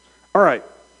All right,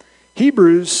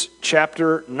 Hebrews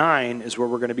chapter 9 is where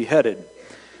we're going to be headed.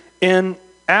 And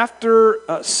after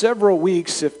several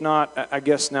weeks, if not, I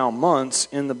guess now months,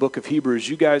 in the book of Hebrews,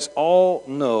 you guys all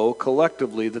know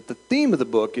collectively that the theme of the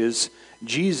book is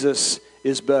Jesus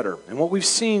is better. And what we've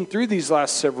seen through these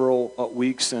last several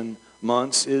weeks and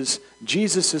months is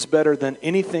Jesus is better than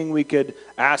anything we could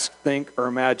ask, think, or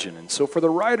imagine. And so for the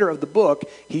writer of the book,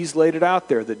 he's laid it out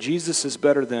there that Jesus is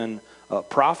better than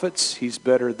prophets, he's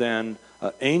better than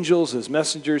angels as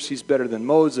messengers, he's better than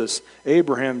Moses,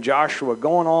 Abraham, Joshua,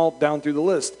 going all down through the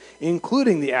list,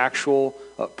 including the actual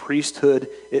priesthood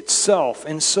itself.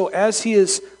 And so as he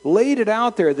has laid it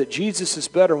out there that Jesus is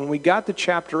better, when we got to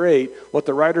chapter 8, what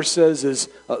the writer says is,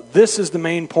 this is the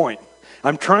main point.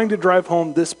 I'm trying to drive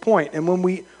home this point. And when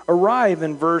we arrive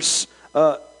in verse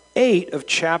 8 of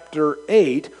chapter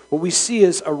 8, what we see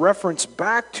is a reference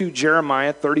back to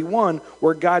Jeremiah 31,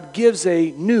 where God gives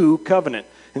a new covenant.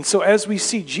 And so as we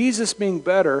see Jesus being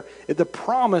better, the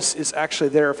promise is actually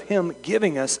there of him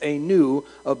giving us a new,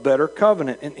 a better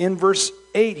covenant. And in verse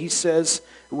 8, he says,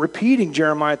 repeating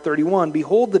Jeremiah 31,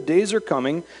 "Behold, the days are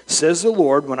coming, says the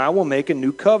Lord, when I will make a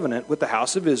new covenant with the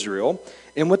house of Israel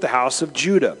and with the house of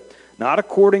Judah. Not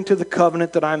according to the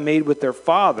covenant that I made with their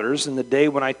fathers in the day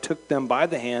when I took them by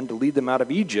the hand to lead them out of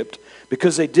Egypt,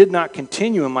 because they did not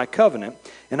continue in my covenant,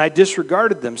 and I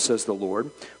disregarded them, says the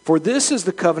Lord. For this is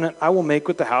the covenant I will make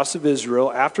with the house of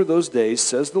Israel after those days,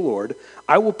 says the Lord.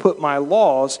 I will put my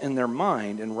laws in their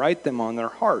mind and write them on their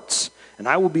hearts, and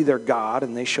I will be their God,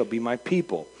 and they shall be my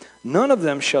people. None of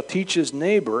them shall teach his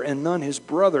neighbor and none his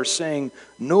brother, saying,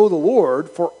 Know the Lord,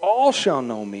 for all shall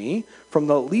know me, from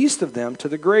the least of them to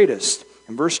the greatest."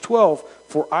 In verse 12,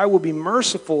 "For I will be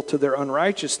merciful to their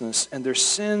unrighteousness, and their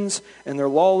sins and their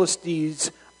lawless deeds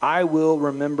I will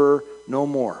remember no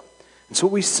more." And so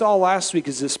what we saw last week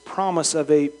is this promise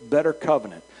of a better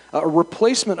covenant, a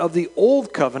replacement of the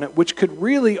old covenant, which could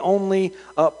really only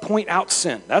point out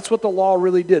sin. That's what the law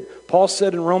really did. Paul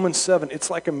said in Romans 7, it's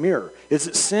like a mirror. Is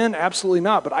it sin? Absolutely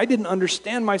not. But I didn't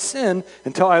understand my sin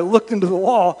until I looked into the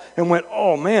law and went,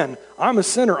 oh man, I'm a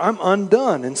sinner. I'm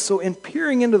undone. And so in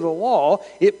peering into the law,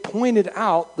 it pointed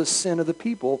out the sin of the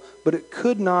people, but it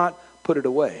could not put it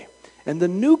away. And the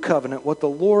new covenant, what the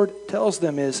Lord tells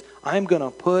them is, I'm going to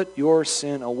put your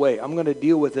sin away. I'm going to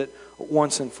deal with it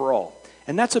once and for all.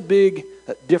 And that's a big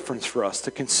difference for us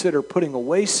to consider putting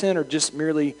away sin or just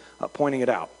merely pointing it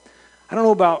out. I don't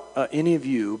know about any of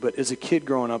you, but as a kid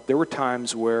growing up, there were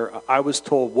times where I was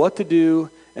told what to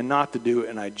do and not to do,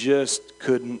 and I just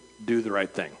couldn't do the right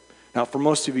thing. Now, for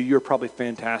most of you, you're probably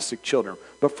fantastic children.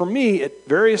 But for me, at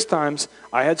various times,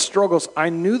 I had struggles. I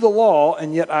knew the law,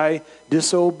 and yet I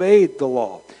disobeyed the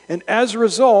law. And as a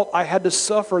result, I had to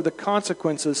suffer the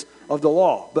consequences of the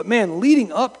law. But man,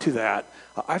 leading up to that,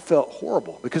 I felt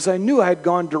horrible because I knew I had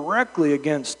gone directly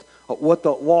against what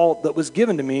the law that was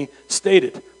given to me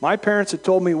stated. My parents had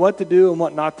told me what to do and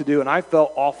what not to do, and I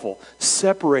felt awful,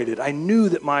 separated. I knew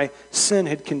that my sin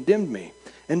had condemned me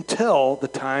until the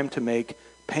time to make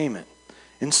payment.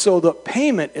 And so the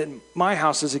payment in my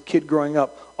house as a kid growing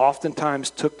up oftentimes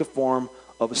took the form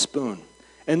of a spoon.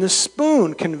 And the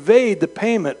spoon conveyed the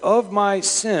payment of my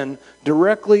sin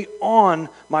directly on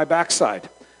my backside.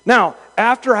 Now,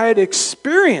 after I had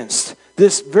experienced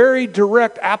this very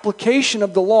direct application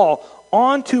of the law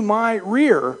onto my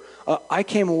rear, I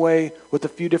came away with a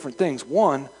few different things.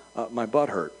 One, my butt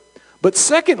hurt. But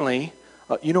secondly,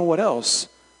 you know what else?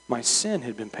 My sin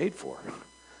had been paid for.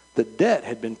 The debt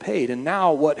had been paid. And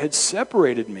now what had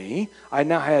separated me, I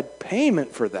now had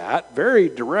payment for that, very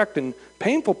direct and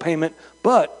painful payment.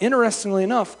 But interestingly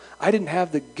enough, I didn't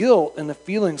have the guilt and the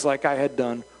feelings like I had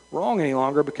done wrong any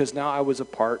longer because now I was a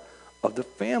part of the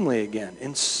family again.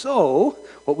 And so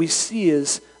what we see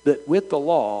is that with the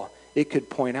law, it could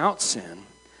point out sin.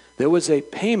 There was a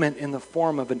payment in the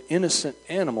form of an innocent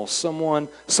animal,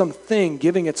 something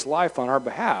giving its life on our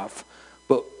behalf.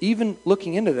 But even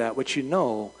looking into that, what you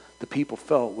know, the people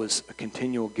felt was a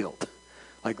continual guilt.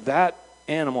 Like that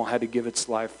animal had to give its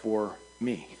life for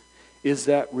me. Is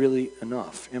that really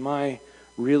enough? Am I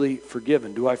really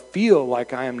forgiven? Do I feel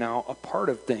like I am now a part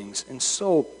of things? And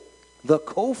so the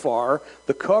kofar,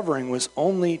 the covering, was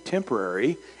only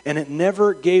temporary, and it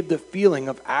never gave the feeling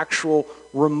of actual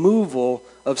removal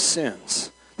of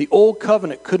sins. The old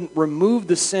covenant couldn't remove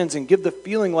the sins and give the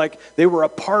feeling like they were a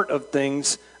part of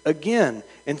things again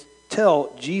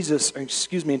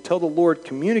until the Lord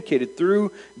communicated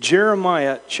through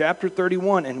Jeremiah chapter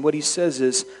 31. And what he says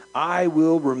is, I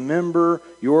will remember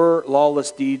your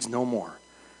lawless deeds no more.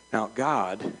 Now,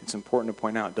 God, it's important to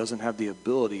point out, doesn't have the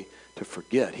ability to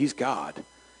forget. He's God.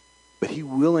 But he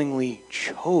willingly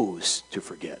chose to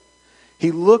forget. He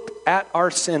looked at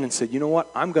our sin and said, you know what,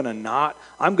 I'm going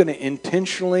to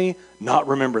intentionally not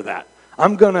remember that.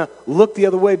 I'm going to look the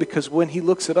other way, because when he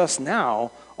looks at us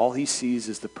now, all he sees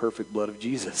is the perfect blood of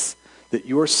Jesus. That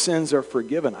your sins are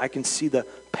forgiven. I can see the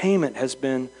payment has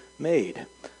been made.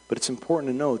 But it's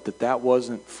important to note that that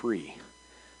wasn't free.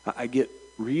 I get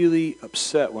really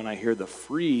upset when I hear the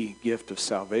free gift of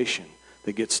salvation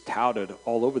that gets touted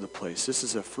all over the place. This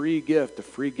is a free gift, a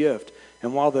free gift.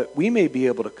 And while that we may be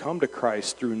able to come to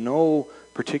Christ through no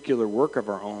particular work of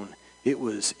our own, it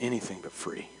was anything but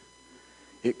free.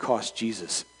 It cost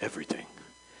Jesus everything.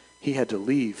 He had to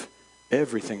leave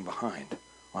everything behind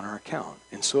on our account.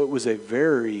 And so it was a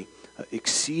very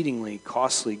exceedingly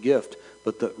costly gift.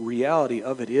 But the reality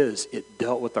of it is, it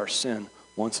dealt with our sin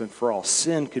once and for all.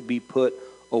 Sin could be put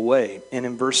away. And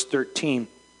in verse 13,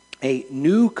 a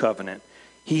new covenant,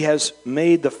 he has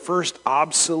made the first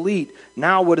obsolete.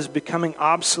 Now what is becoming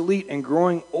obsolete and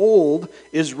growing old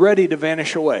is ready to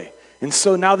vanish away. And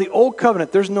so now the old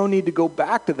covenant, there's no need to go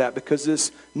back to that, because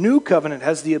this new covenant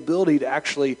has the ability to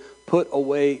actually put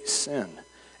away sin.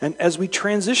 And as we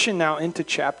transition now into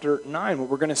chapter 9, what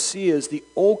we're going to see is the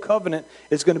old covenant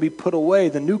is going to be put away.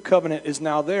 The new covenant is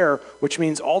now there, which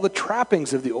means all the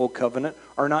trappings of the old covenant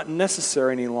are not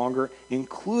necessary any longer,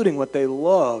 including what they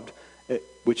loved,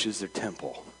 which is their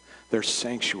temple, their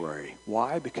sanctuary.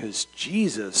 Why? Because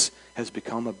Jesus has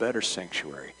become a better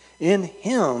sanctuary. In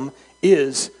him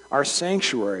is our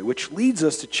sanctuary, which leads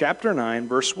us to chapter 9,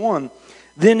 verse 1.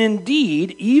 Then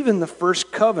indeed, even the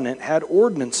first covenant had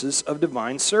ordinances of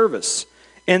divine service,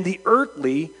 and the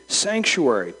earthly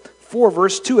sanctuary. For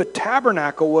verse 2, a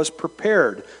tabernacle was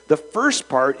prepared, the first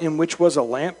part in which was a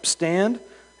lampstand,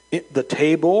 the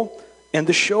table, and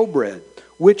the showbread,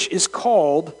 which is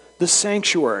called the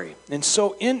sanctuary. And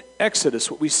so in Exodus,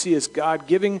 what we see is God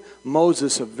giving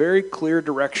Moses a very clear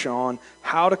direction on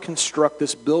how to construct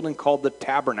this building called the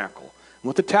tabernacle. And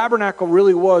what the tabernacle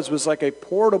really was like a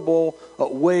portable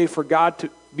way for God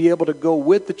to be able to go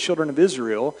with the children of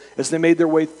Israel as they made their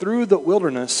way through the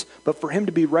wilderness, but for him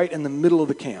to be right in the middle of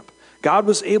the camp. God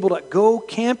was able to go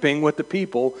camping with the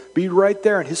people, be right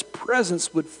there, and his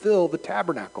presence would fill the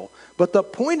tabernacle. But the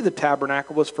point of the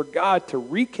tabernacle was for God to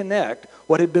reconnect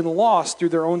what had been lost through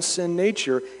their own sin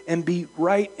nature and be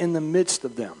right in the midst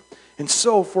of them. And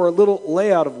so for a little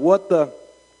layout of what the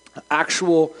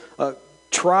actual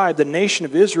tribe, the nation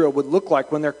of Israel, would look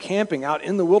like when they're camping out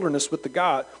in the wilderness with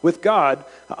God,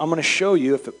 I'm going to show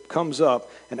you, if it comes up,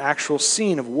 an actual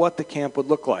scene of what the camp would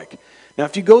look like. Now,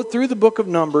 if you go through the book of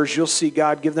Numbers, you'll see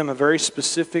God give them a very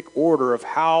specific order of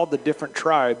how the different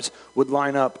tribes would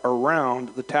line up around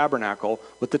the tabernacle,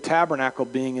 with the tabernacle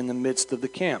being in the midst of the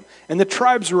camp. And the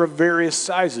tribes were of various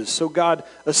sizes, so God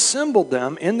assembled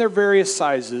them in their various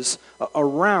sizes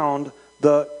around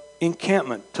the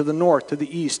encampment, to the north, to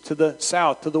the east, to the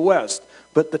south, to the west,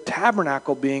 but the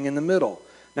tabernacle being in the middle.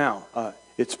 Now,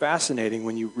 it's fascinating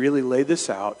when you really lay this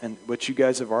out, and what you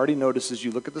guys have already noticed as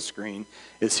you look at the screen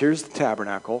is here's the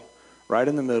tabernacle right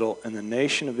in the middle, and the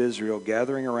nation of Israel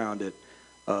gathering around it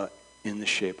in the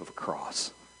shape of a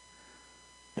cross.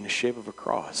 In the shape of a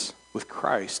cross, with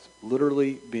Christ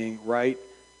literally being right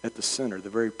at the center, the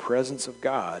very presence of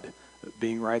God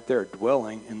being right there,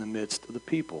 dwelling in the midst of the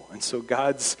people. And so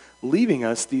God's leaving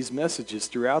us these messages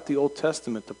throughout the Old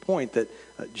Testament to point that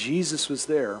Jesus was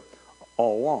there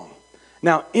all along.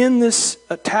 Now, in this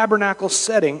tabernacle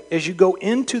setting, as you go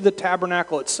into the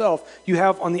tabernacle itself, you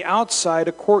have on the outside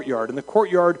a courtyard. And the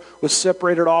courtyard was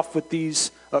separated off with these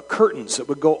curtains that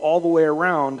would go all the way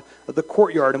around the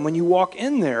courtyard. And when you walk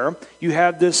in there, you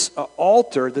have this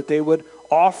altar that they would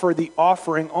offer the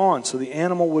offering on. So the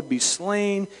animal would be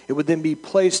slain. It would then be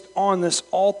placed on this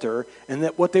altar. And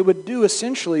that what they would do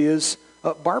essentially is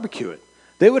barbecue it.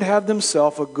 They would have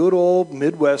themselves a good old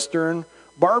Midwestern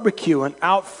barbecue. And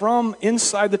out from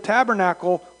inside the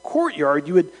tabernacle courtyard,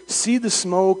 you would see the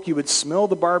smoke. You would smell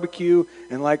the barbecue.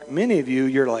 And like many of you,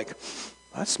 you're like,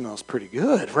 that smells pretty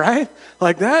good, right?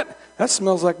 Like that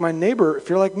smells like my neighbor. If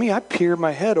you're like me, I peer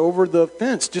my head over the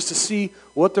fence just to see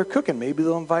what they're cooking. Maybe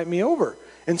they'll invite me over.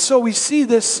 And so we see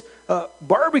this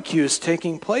barbecue is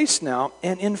taking place now.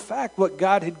 And in fact, what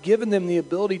God had given them the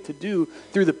ability to do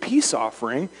through the peace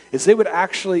offering is they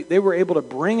were able to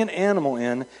bring an animal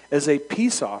in as a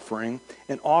peace offering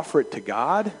and offer it to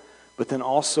God. But then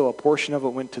also a portion of it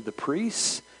went to the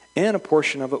priests, and a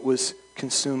portion of it was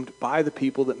consumed by the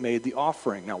people that made the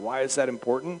offering. Now, why is that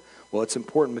important? Well, it's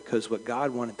important because what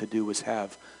God wanted to do was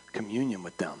have communion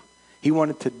with them. He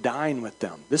wanted to dine with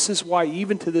them. This is why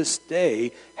even to this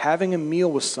day, having a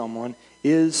meal with someone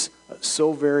is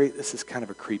so very, this is kind of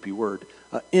a creepy word,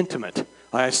 intimate.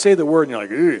 I say the word and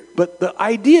you're like, ugh. But the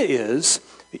idea is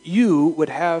you would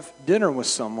have dinner with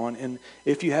someone, and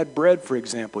if you had bread, for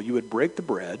example, you would break the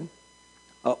bread.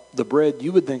 The bread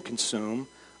you would then consume.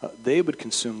 They would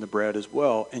consume the bread as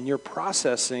well, and you're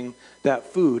processing that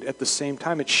food at the same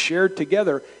time. It's shared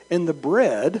together, and the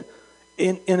bread,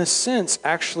 in a sense,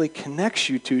 actually connects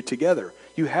you two together.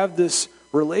 You have this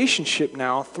relationship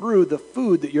now through the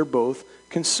food that you're both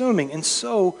consuming. And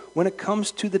so, when it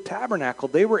comes to the tabernacle,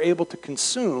 they were able to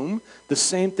consume the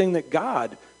same thing that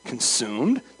God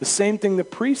consumed, the same thing the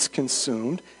priests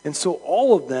consumed, and so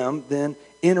all of them then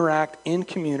interact in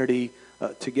community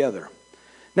together.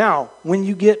 Now, when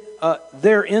you get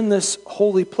there in this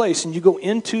holy place and you go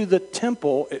into the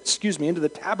temple, into the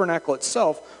tabernacle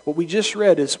itself, what we just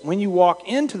read is when you walk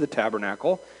into the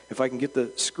tabernacle, if I can get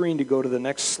the screen to go to the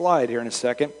next slide here in a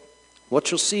second, what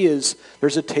you'll see is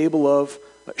there's a table of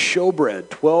showbread,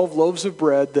 12 loaves of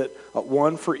bread, that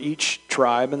one for each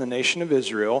tribe in the nation of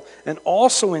Israel. And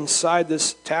also inside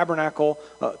this tabernacle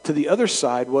to the other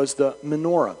side was the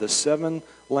menorah, the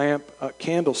 7-lamp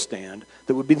candle stand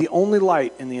that would be the only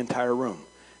light in the entire room.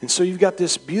 And so you've got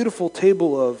this beautiful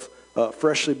table of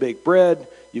freshly baked bread.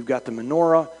 You've got the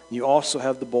menorah. And you also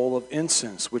have the bowl of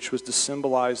incense, which was to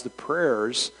symbolize the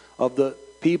prayers of the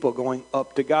people going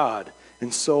up to God.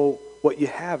 And so what you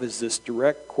have is this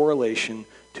direct correlation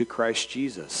to Christ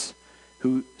Jesus,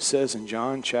 who says in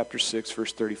John chapter 6,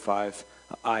 verse 35,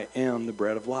 I am the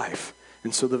bread of life.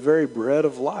 And so the very bread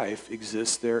of life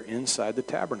exists there inside the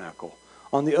tabernacle.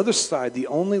 On the other side, the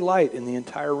only light in the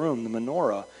entire room, the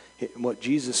menorah, what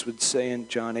Jesus would say in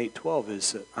John 8:12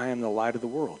 is that I am the light of the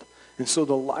world. And so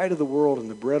the light of the world and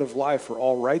the bread of life are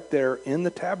all right there in the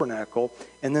tabernacle.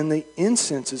 And then the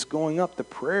incense is going up. The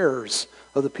prayers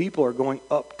of the people are going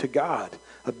up to God.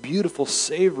 A beautiful,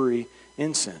 savory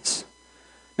incense.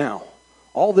 Now,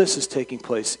 all this is taking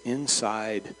place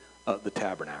inside the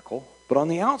tabernacle. But on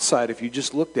the outside, if you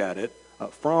just looked at it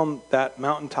from that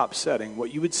mountaintop setting,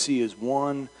 what you would see is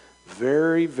one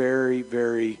very, very,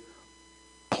 very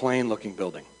plain-looking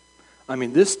building. I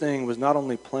mean, this thing was not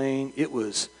only plain, it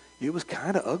was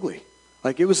kind of ugly.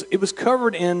 Like it was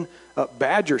covered in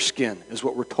badger skin, is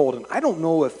what we're told. And I don't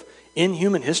know if in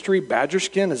human history badger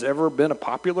skin has ever been a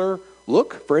popular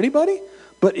look for anybody,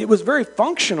 but it was very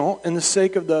functional in the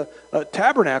sake of the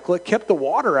tabernacle. It kept the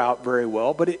water out very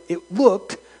well, but it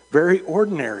looked very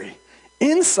ordinary.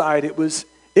 Inside it was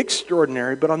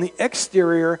extraordinary, but on the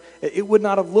exterior it would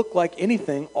not have looked like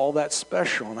anything all that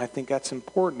special. And I think that's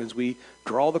important as we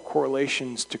draw the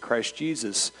correlations to Christ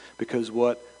Jesus, because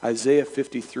what Isaiah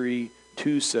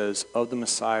 53:2 says of the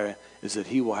Messiah is that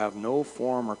he will have no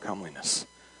form or comeliness.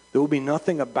 There will be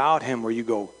nothing about him where you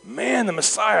go, man, the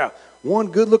Messiah,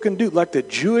 one good-looking dude, like the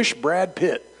Jewish Brad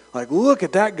Pitt. Like, look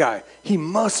at that guy. He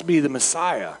must be the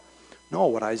Messiah. No,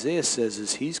 what Isaiah says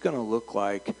is he's going to look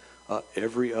like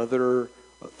every other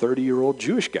 30-year-old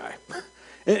Jewish guy.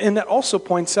 And that also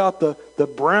points out the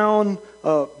brown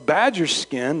badger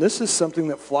skin. This is something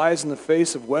that flies in the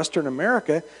face of Western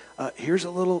America. Here's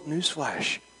a little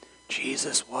newsflash.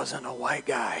 Jesus wasn't a white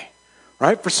guy.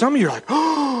 Right? For some of you, you're like,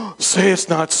 oh, say it's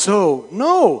not so.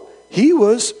 No, he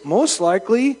was most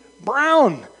likely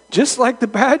brown, just like the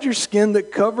badger skin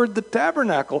that covered the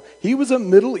tabernacle. He was a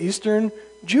Middle Eastern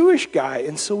Jewish guy.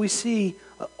 And so we see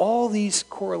all these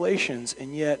correlations,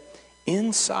 and yet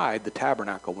inside the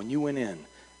tabernacle, when you went in,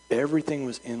 everything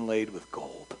was inlaid with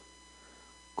gold.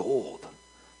 Gold.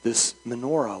 This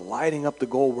menorah lighting up the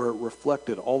gold where it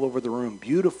reflected all over the room.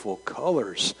 Beautiful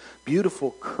colors,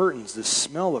 beautiful curtains, the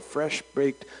smell of fresh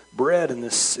baked bread and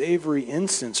this savory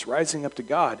incense rising up to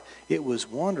God. It was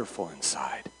wonderful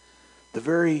inside. The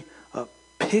very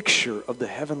picture of the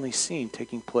heavenly scene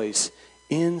taking place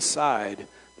inside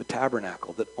the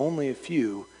tabernacle that only a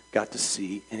few got to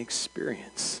see and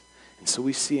experience. And so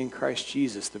we see in Christ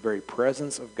Jesus the very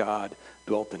presence of God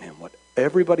dwelt in him. What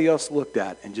everybody else looked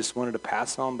at and just wanted to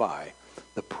pass on by,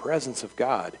 the presence of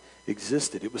God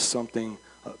existed. It was something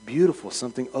beautiful,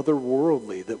 something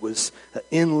otherworldly that was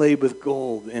inlaid with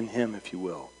gold in him, if you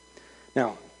will.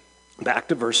 Now, back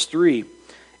to verse 3.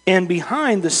 And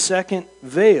behind the second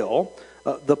veil,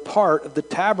 the part of the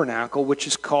tabernacle which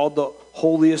is called the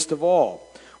holiest of all,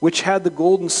 which had the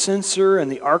golden censer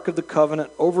and the ark of the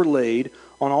covenant overlaid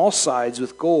on all sides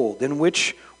with gold, in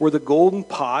which were the golden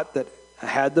pot that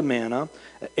had the manna,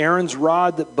 Aaron's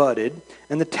rod that budded,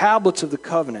 and the tablets of the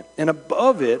covenant. And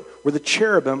above it were the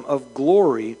cherubim of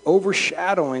glory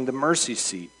overshadowing the mercy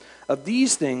seat. Of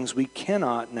these things we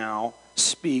cannot now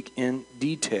speak in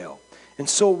detail. And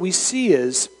so what we see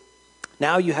is,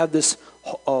 now you have this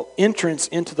entrance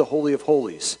into the Holy of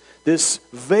Holies. This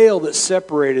veil that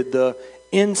separated the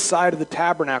inside of the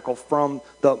tabernacle from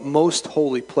the most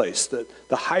holy place that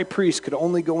the high priest could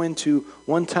only go into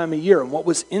one time a year. And what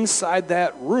was inside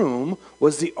that room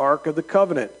was the Ark of the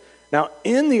Covenant. Now,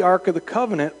 in the Ark of the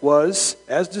Covenant was,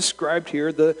 as described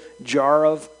here, the jar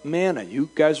of manna. You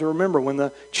guys remember when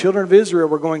the children of Israel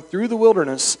were going through the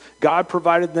wilderness, God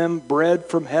provided them bread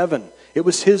from heaven. It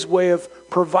was his way of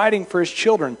providing for his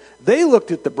children. They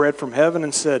looked at the bread from heaven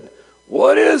and said,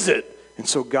 "What is it?" And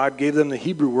so God gave them the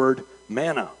Hebrew word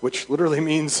manna, which literally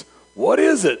means, "What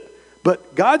is it?"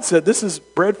 But God said, "This is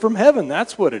bread from heaven.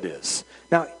 That's what it is."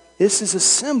 Now, this is a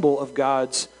symbol of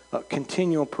God's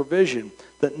continual provision.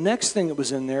 The next thing that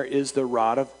was in there is the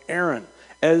rod of Aaron.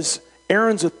 As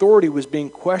Aaron's authority was being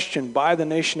questioned by the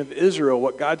nation of Israel,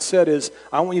 what God said is,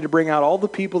 I want you to bring out all the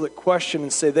people that question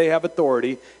and say they have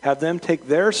authority, have them take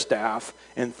their staff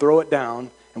and throw it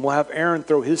down, and we'll have Aaron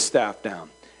throw his staff down.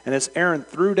 And as Aaron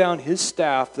threw down his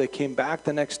staff, they came back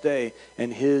the next day,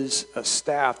 and his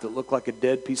staff that looked like a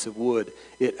dead piece of wood,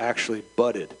 it actually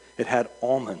budded. It had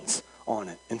almonds on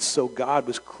it. And so God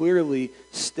was clearly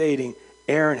stating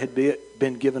Aaron had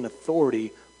been given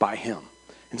authority by him.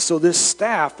 And so this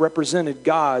staff represented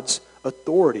God's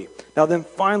authority. Now then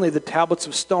finally the tablets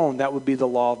of stone, that would be the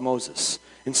law of Moses.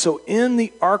 And so in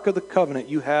the Ark of the Covenant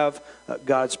you have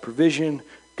God's provision,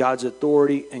 God's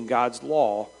authority, and God's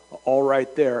law all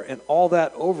right there. And all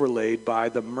that overlaid by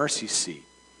the mercy seat.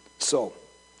 So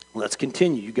let's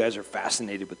continue. You guys are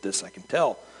fascinated with this, I can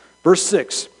tell. Verse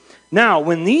 6. Now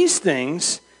when these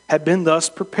things had been thus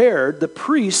prepared, the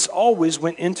priests always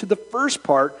went into the first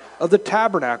part of the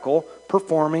tabernacle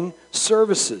performing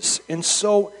services. And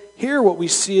so here what we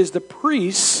see is the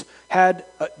priests had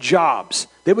jobs.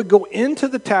 They would go into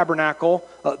the tabernacle,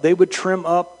 they would trim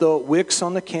up the wicks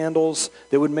on the candles,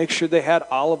 they would make sure they had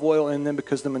olive oil in them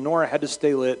because the menorah had to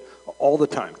stay lit all the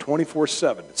time,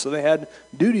 24/7. So they had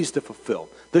duties to fulfill.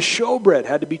 The showbread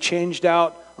had to be changed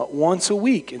out once a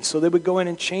week, and so they would go in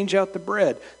and change out the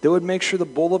bread. They would make sure the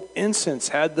bowl of incense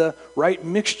had the right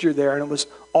mixture there, and it was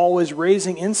always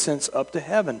raising incense up to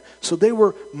heaven. So they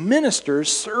were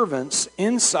ministers, servants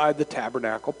inside the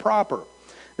tabernacle proper.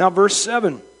 Now verse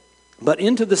 7, but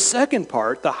into the second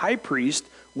part the high priest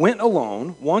went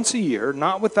alone once a year,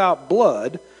 not without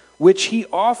blood, which he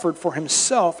offered for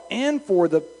himself and for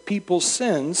the people's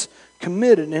sins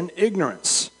committed in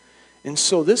ignorance. And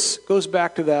so this goes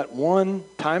back to that one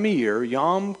time a year,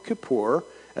 Yom Kippur,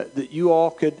 that you all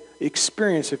could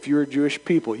experience if you were Jewish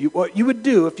people. What you would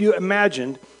do if you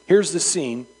imagined, here's the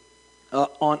scene,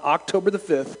 on October the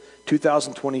 5th,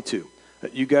 2022.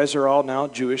 You guys are all now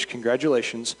Jewish,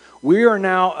 congratulations. We are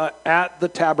now at the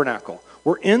tabernacle.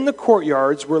 We're in the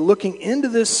courtyards. We're looking into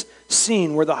this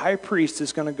scene where the high priest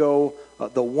is going to go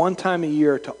the one time a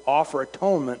year to offer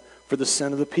atonement for the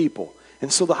sin of the people.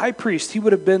 And so the high priest, he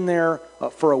would have been there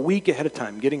for a week ahead of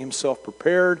time, getting himself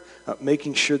prepared,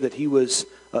 making sure that he was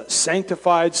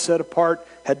sanctified, set apart,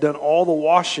 had done all the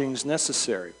washings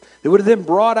necessary. They would have then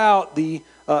brought out the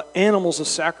animals of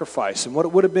sacrifice. And what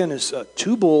it would have been is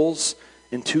 2 bulls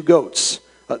and 2 goats.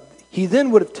 He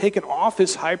then would have taken off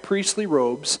his high priestly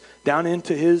robes down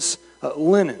into his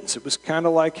linens. It was kind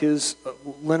of like his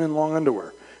linen long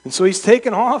underwear. And so he's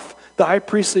taken off the high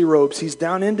priestly robes, he's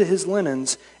down into his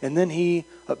linens, and then he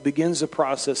begins the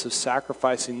process of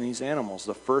sacrificing these animals.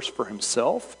 The first for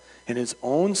himself and his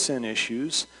own sin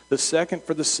issues, the second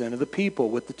for the sin of the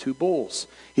people with the 2 bulls.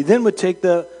 He then would take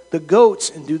the goats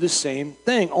and do the same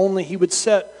thing, only he would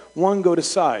set 1 goat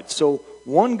aside. So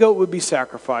 1 goat would be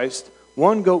sacrificed,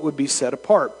 1 goat would be set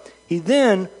apart. He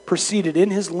then proceeded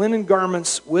in his linen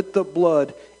garments with the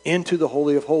blood into the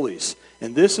Holy of Holies.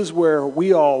 And this is where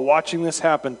we all, watching this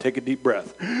happen, take a deep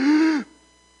breath.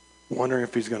 Wondering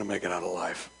if he's going to make it out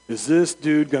alive. Is this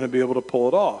dude going to be able to pull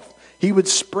it off? He would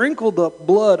sprinkle the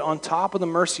blood on top of the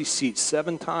mercy seat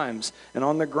 7 times and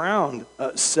on the ground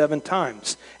 7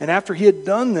 times. And after he had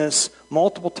done this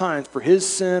multiple times for his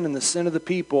sin and the sin of the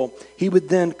people, he would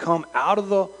then come out of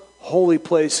the holy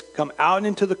place, come out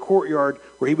into the courtyard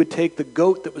where he would take the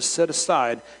goat that was set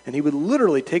aside, and he would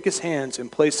literally take his hands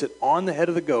and place it on the head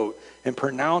of the goat and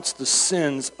pronounce the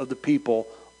sins of the people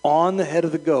on the head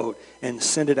of the goat and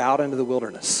send it out into the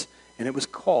wilderness. And it was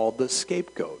called the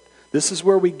scapegoat. This is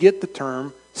where we get the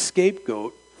term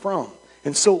scapegoat from.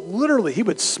 And so literally he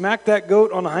would smack that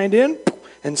goat on the hind end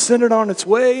and send it on its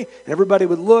way, and everybody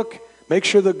would look, make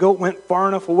sure the goat went far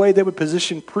enough away. They would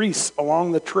position priests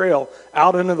along the trail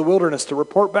out into the wilderness to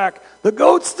report back, the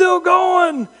goat's still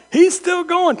going, he's still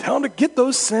going. Tell him to get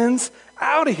those sins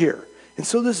out of here. And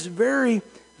so this very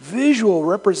visual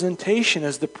representation,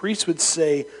 as the priest would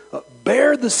say,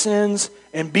 bear the sins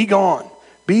and be gone.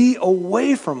 Be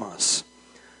away from us.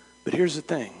 But here's the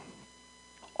thing.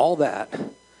 All that,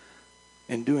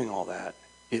 and doing all that,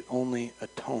 it only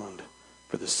atoned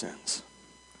for the sins.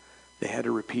 They had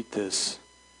to repeat this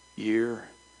year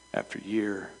after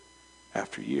year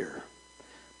after year.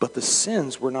 But the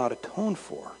sins were not atoned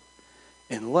for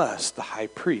unless the high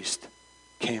priest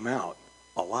came out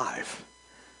alive.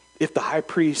 If the high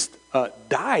priest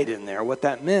died in there, what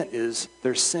that meant is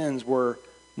their sins were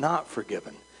not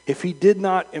forgiven. If he did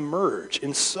not emerge.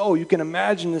 And so you can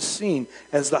imagine this scene.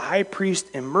 As the high priest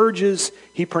emerges,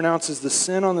 he pronounces the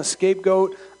sin on the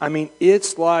scapegoat. I mean,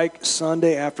 it's like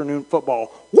Sunday afternoon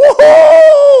football.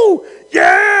 Woohoo!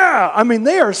 Yeah! I mean,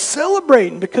 they are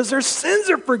celebrating because their sins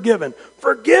are forgiven.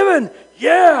 Forgiven!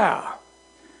 Yeah!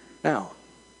 Now,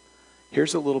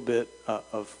 here's a little bit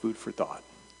of food for thought.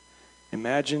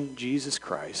 Imagine Jesus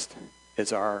Christ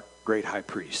as our great high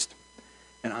priest.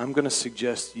 And I'm going to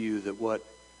suggest to you that what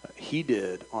he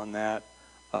did on that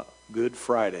Good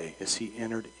Friday is he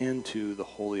entered into the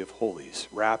Holy of Holies,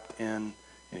 wrapped in,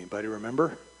 anybody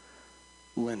remember?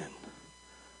 Linen.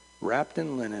 Wrapped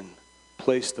in linen,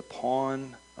 placed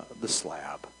upon the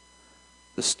slab,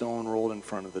 the stone rolled in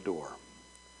front of the door,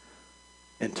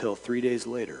 until 3 days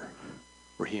later,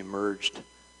 where he emerged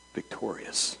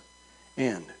victorious.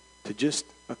 And to just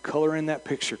color in that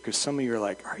picture, because some of you are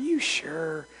like, are you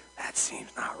sure? That seems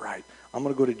not right. I'm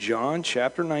going to go to John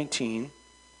chapter 20,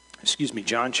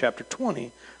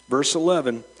 verse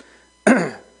 11.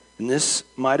 And this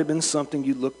might have been something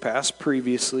you looked past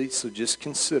previously, so just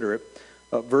consider it.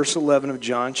 Verse 11 of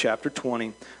John chapter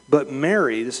 20. But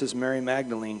Mary, this is Mary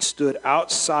Magdalene, stood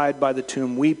outside by the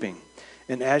tomb weeping.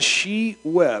 And as she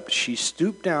wept, she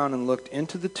stooped down and looked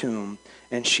into the tomb,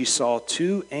 and she saw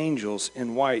two angels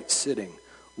in white sitting,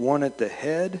 one at the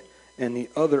head and the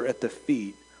other at the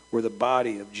feet, where the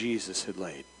body of Jesus had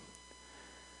laid.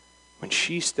 When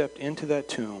she stepped into that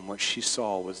tomb, what she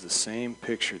saw was the same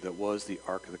picture that was the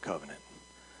Ark of the Covenant.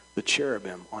 The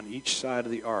cherubim on each side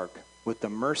of the ark with the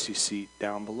mercy seat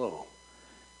down below.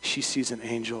 She sees an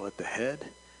angel at the head,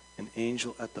 an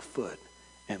angel at the foot,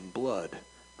 and blood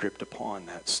dripped upon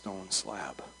that stone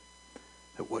slab.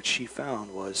 That what she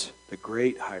found was the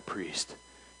great high priest,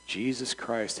 Jesus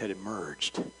Christ, had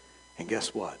emerged. And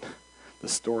guess what? The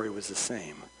story was the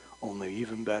same. Only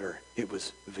even better, it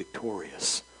was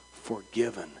victorious,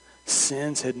 forgiven.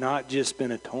 Sins had not just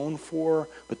been atoned for,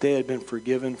 but they had been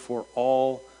forgiven for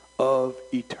all of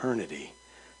eternity.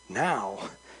 Now,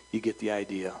 you get the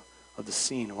idea of the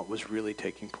scene and what was really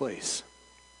taking place.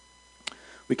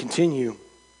 We continue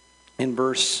in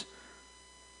verse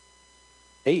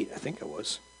 8, I think it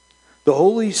was. The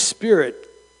Holy Spirit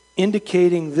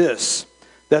indicating this,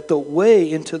 that the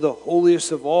way into the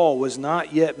holiest of all was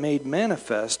not yet made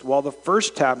manifest while the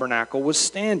first tabernacle was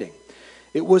standing.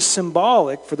 It was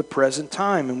symbolic for the present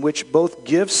time in which both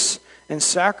gifts and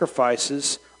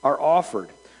sacrifices are offered,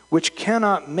 which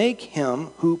cannot make him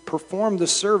who performed the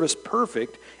service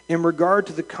perfect in regard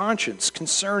to the conscience,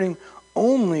 concerning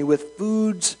only with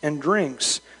foods and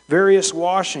drinks, various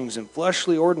washings and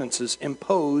fleshly ordinances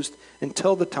imposed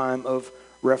until the time of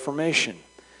Reformation.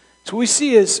 So what we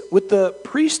see is with the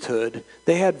priesthood,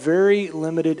 they had very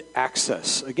limited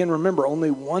access. Again, remember,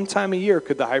 only one time a year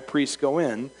could the high priest go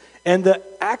in. And the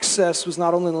access was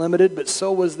not only limited, but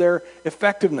so was their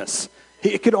effectiveness.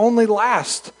 It could only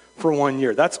last for 1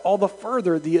 year. That's all the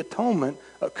further the atonement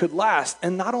could last.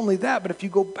 And not only that, but if you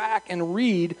go back and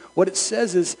read, what it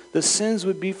says is the sins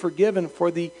would be forgiven for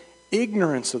the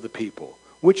ignorance of the people,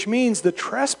 which means the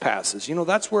trespasses. You know,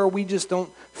 that's where we just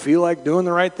don't feel like doing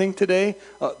the right thing today.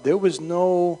 There was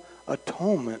no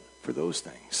atonement for those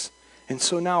things. And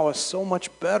so now it's so much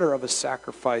better of a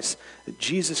sacrifice that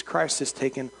Jesus Christ has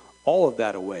taken all of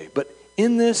that away. But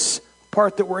in this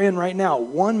part that we're in right now,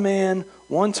 one man,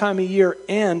 one time a year,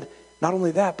 and not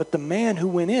only that, but the man who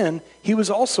went in, he was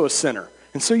also a sinner.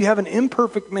 And so you have an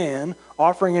imperfect man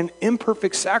offering an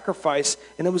imperfect sacrifice,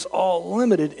 and it was all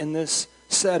limited in this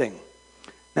setting.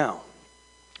 Now,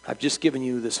 I've just given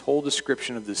you this whole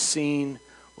description of the scene.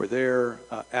 We're there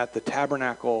at the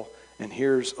tabernacle, and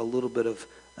here's a little bit of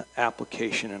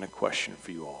application and a question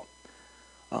for you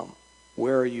all.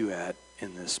 Where are you at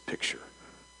in this picture?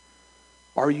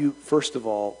 Are you, first of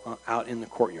all, out in the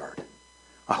courtyard?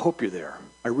 I hope you're there.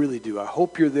 I really do. I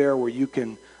hope you're there where you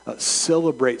can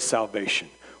celebrate salvation.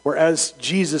 Where as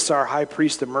Jesus, our high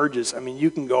priest, emerges, I mean,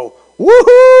 you can go,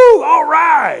 woohoo, all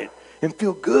right, and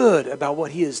feel good about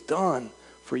what he has done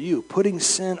for you, putting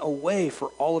sin away for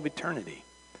all of eternity.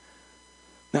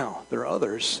 Now, there are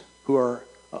others who are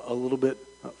a little bit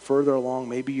further along.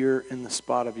 Maybe you're in the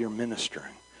spot of your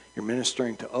ministering. You're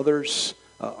ministering to others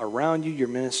around you. You're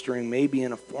ministering maybe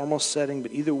in a formal setting,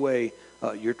 but either way,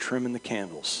 you're trimming the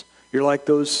candles. You're like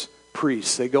those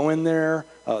priests. They go in there,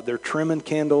 they're trimming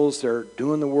candles, they're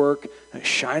doing the work,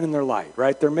 shining their light,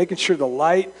 right? They're making sure the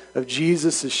light of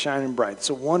Jesus is shining bright. It's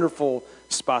a wonderful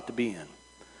spot to be in.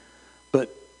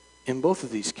 But in both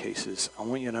of these cases, I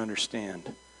want you to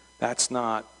understand that's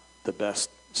not the best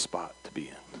spot to be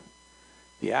in.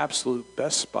 The absolute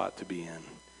best spot to be in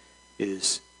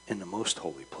is in the most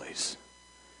holy place.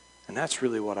 And that's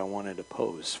really what I wanted to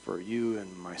pose for you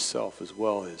and myself as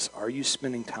well, is are you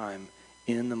spending time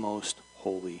in the most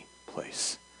holy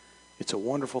place? It's a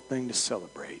wonderful thing to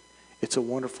celebrate. It's a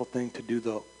wonderful thing to do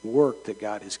the work that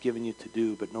God has given you to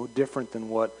do, but no different than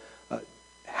what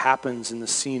happens in the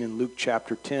scene in Luke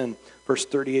chapter 10, verse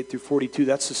 38 through 42.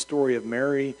 That's the story of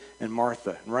Mary and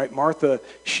Martha, right? Martha,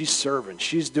 she's serving.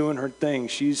 She's doing her thing.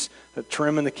 She's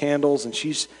trimming the candles and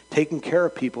she's taking care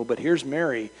of people. But here's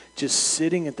Mary just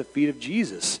sitting at the feet of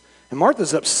Jesus. And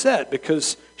Martha's upset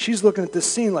because she's looking at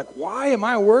this scene like, why am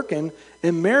I working?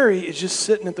 And Mary is just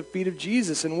sitting at the feet of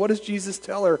Jesus. And what does Jesus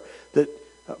tell her? That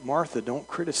Martha, don't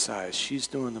criticize. She's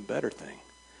doing the better thing.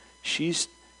 She's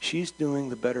doing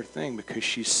the better thing because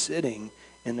she's sitting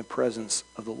in the presence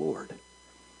of the Lord.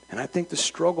 And I think the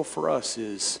struggle for us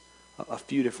is a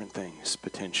few different things,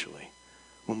 potentially,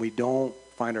 when we don't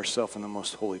find ourselves in the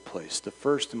most holy place. The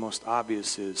first and most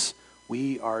obvious is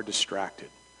we are distracted.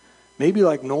 Maybe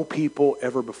like no people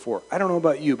ever before. I don't know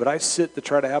about you, but I sit to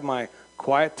try to have my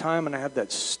quiet time, and I have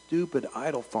that stupid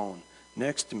idle phone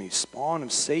next to me, spawn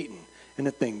of Satan. And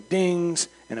the thing dings,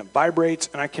 and it vibrates,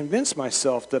 and I convince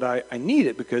myself that I need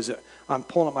it because I'm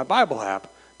pulling up my Bible app,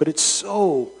 but it's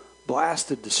so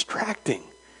blasted distracting.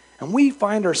 And we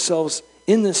find ourselves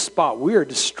in this spot. We are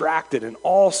distracted in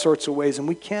all sorts of ways, and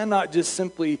we cannot just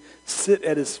simply sit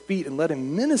at his feet and let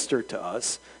him minister to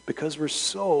us because we're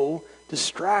so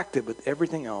distracted with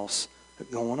everything else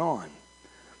going on.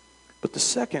 But the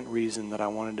second reason that I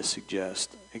wanted to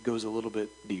suggest, it goes a little bit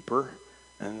deeper,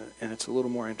 and it's a little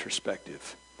more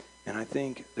introspective. And I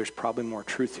think there's probably more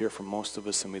truth here for most of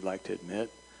us than we'd like to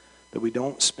admit, that we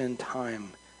don't spend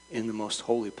time in the most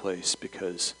holy place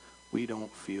because we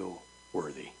don't feel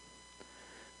worthy.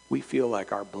 We feel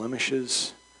like our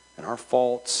blemishes and our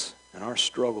faults and our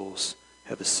struggles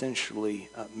have essentially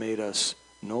made us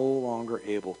no longer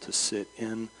able to sit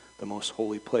in the most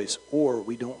holy place, or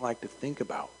we don't like to think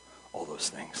about all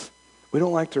those things. We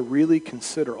don't like to really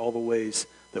consider all the ways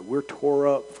that we're tore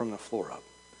up from the floor up.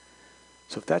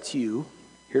 So if that's you,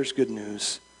 here's good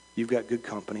news. You've got good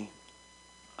company.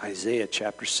 Isaiah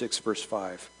chapter 6, verse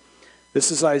 5. This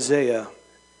is Isaiah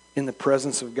in the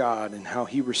presence of God and how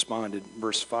he responded.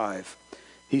 Verse 5.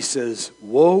 He says,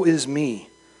 "Woe is me,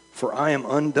 for I am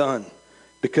undone,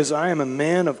 because I am a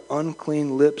man of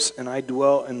unclean lips, and I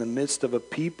dwell in the midst of a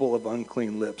people of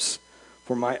unclean lips.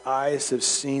 For my eyes have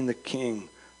seen the King,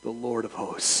 the Lord of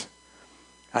hosts."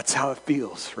 That's how it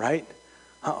feels, right?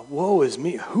 Woe is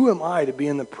me. Who am I to be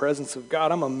in the presence of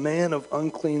God? I'm a man of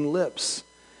unclean lips.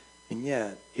 And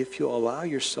yet, if you'll allow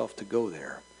yourself to go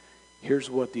there, here's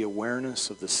what the awareness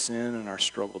of the sin and our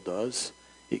struggle does.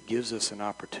 It gives us an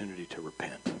opportunity to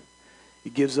repent.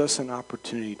 It gives us an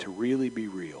opportunity to really be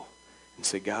real and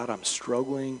say, God, I'm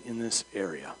struggling in this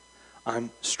area.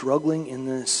 I'm struggling in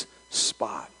this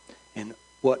spot. And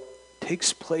what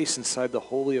takes place inside the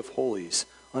Holy of Holies,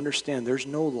 understand there's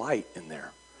no light in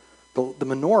there. The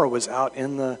menorah was out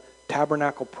in the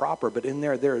tabernacle proper, but in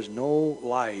there is no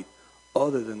light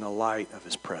other than the light of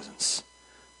his presence.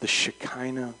 The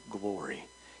Shekinah glory.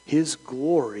 His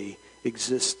glory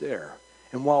exists there.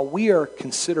 And while we are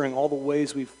considering all the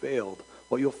ways we've failed,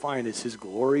 what you'll find is his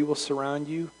glory will surround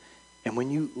you. And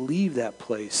when you leave that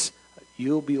place,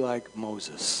 you'll be like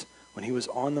Moses. When he was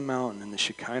on the mountain and the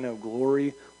Shekinah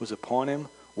glory was upon him,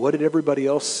 what did everybody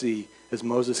else see as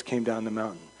Moses came down the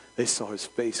mountain? They saw his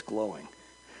face glowing.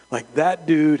 Like that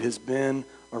dude has been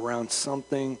around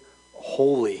something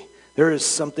holy. There is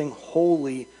something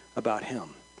holy about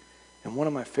him. And one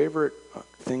of my favorite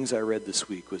things I read this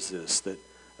week was this, that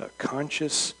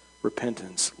conscious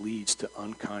repentance leads to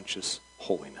unconscious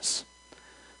holiness.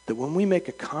 That when we make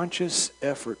a conscious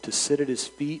effort to sit at his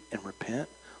feet and repent,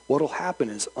 what will happen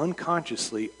is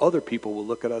unconsciously other people will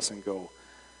look at us and go,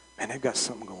 man, they've got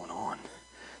something going on.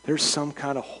 There's some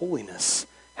kind of holiness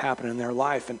happening in their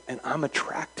life, and I'm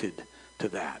attracted to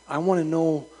that. I want to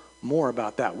know more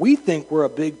about that. We think we're a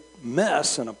big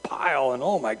mess and a pile, and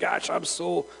oh my gosh,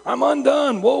 I'm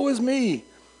undone, woe is me.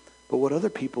 But what other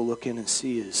people look in and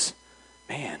see is,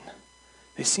 man,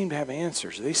 they seem to have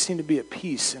answers. They seem to be at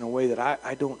peace in a way that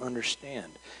I don't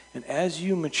understand. And as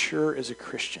you mature as a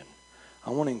Christian, I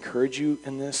want to encourage you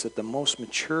in this, that the most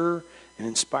mature and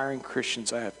inspiring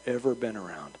Christians I have ever been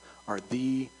around are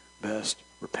the best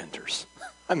repenters.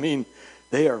 I mean,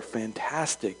 they are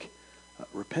fantastic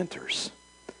repenters.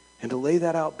 And to lay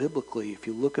that out biblically, if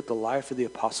you look at the life of the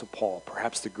Apostle Paul,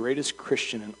 perhaps the greatest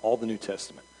Christian in all the New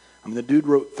Testament. I mean, the dude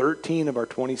wrote 13 of our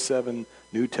 27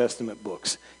 New Testament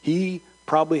books. He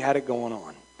probably had it going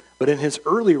on. But in his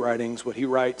early writings, what he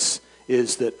writes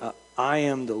is that I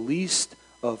am the least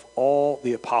of all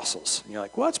the apostles. And you're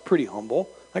like, well, that's pretty humble.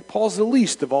 Like, Paul's the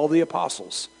least of all the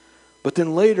apostles. But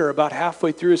then later, about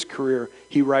halfway through his career,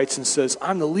 he writes and says,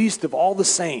 I'm the least of all the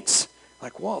saints.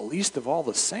 Like, well, least of all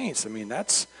the saints. I mean,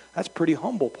 that's pretty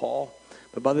humble, Paul.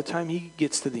 But by the time he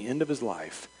gets to the end of his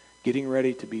life, getting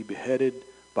ready to be beheaded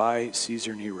by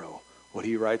Caesar Nero, what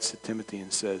he writes to Timothy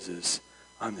and says is,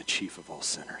 I'm the chief of all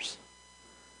sinners.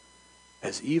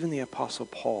 As even the Apostle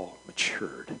Paul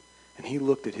matured and he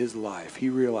looked at his life, he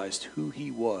realized who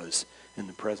he was in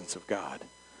the presence of God.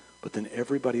 But then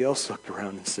everybody else looked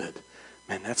around and said,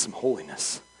 man, that's some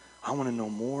holiness. I want to know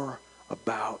more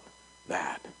about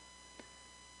that.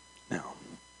 Now,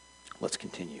 let's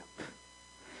continue.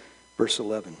 Verse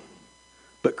 11.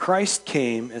 But Christ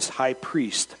came as high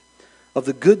priest of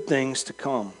the good things to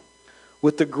come,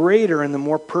 with the greater and the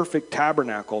more perfect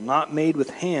tabernacle, not made with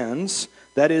hands,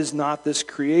 that is, not this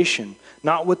creation,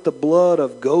 not with the blood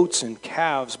of goats and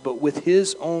calves, but with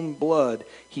his own blood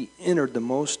he entered the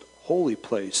most holy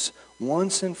place,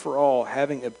 once and for all,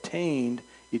 having obtained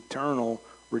eternal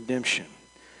redemption.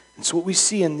 And so what we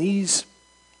see in these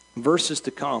verses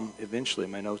to come, eventually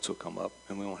my notes will come up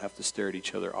and we won't have to stare at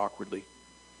each other awkwardly.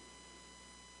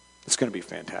 It's going to be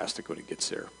fantastic when it gets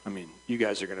there. I mean, you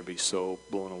guys are going to be so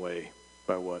blown away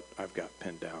by what I've got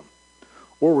pinned down.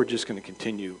 Or we're just going to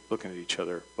continue looking at each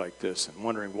other like this and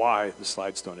wondering why the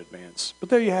slides don't advance. But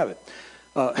there you have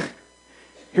it.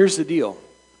 Here's the deal.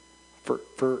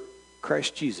 For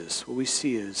Christ Jesus, what we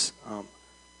see is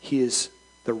he is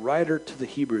the writer to the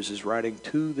Hebrews is writing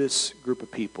to this group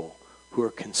of people who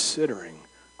are considering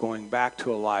going back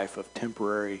to a life of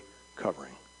temporary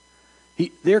covering.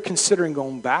 They're considering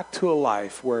going back to a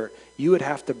life where you would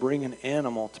have to bring an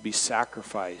animal to be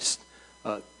sacrificed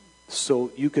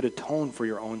so you could atone for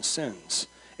your own sins.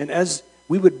 And as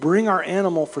we would bring our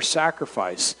animal for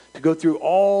sacrifice to go through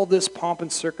all this pomp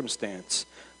and circumstance,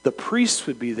 the priests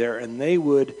would be there and they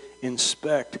would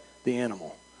inspect the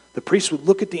animal. The priests would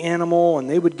look at the animal and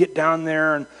they would get down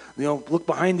there and look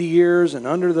behind the ears and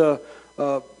under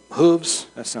the hooves.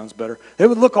 That sounds better. They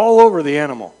would look all over the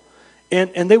animal.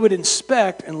 And they would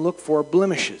inspect and look for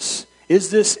blemishes.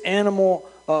 Is this animal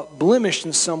blemished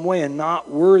in some way and not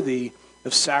worthy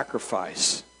of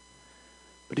sacrifice?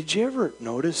 But did you ever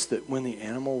notice that when the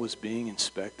animal was being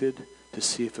inspected to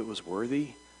see if it was worthy,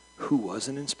 who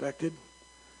wasn't inspected?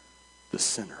 The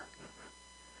sinner.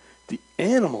 The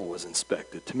animal was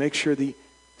inspected to make sure the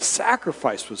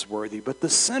sacrifice was worthy, but the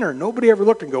sinner, nobody ever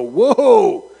looked and go,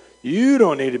 whoa, you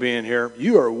don't need to be in here.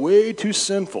 You are way too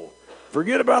sinful.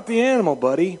 Forget about the animal,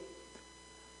 buddy.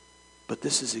 But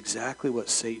this is exactly what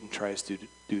Satan tries to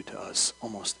do to us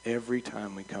almost every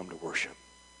time we come to worship.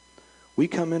 We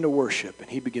come into worship and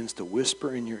he begins to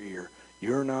whisper in your ear,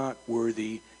 you're not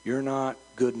worthy, you're not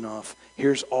good enough.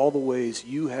 Here's all the ways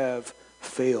you have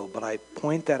failed. But I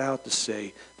point that out to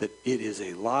say that it is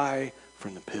a lie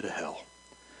from the pit of hell.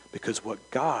 Because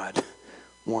what God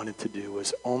wanted to do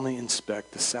was only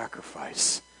inspect the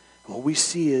sacrifice. And what we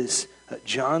see is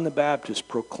John the Baptist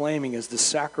proclaiming as the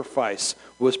sacrifice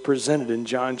was presented in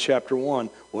John chapter 1.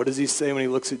 What does he say when he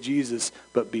looks at Jesus?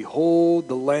 But behold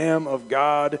the Lamb of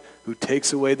God who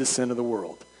takes away the sin of the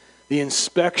world. The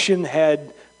inspection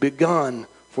had begun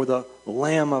for the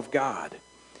Lamb of God.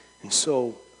 And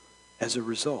so, as a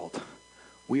result,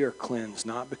 we are cleansed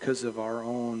not because of our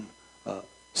own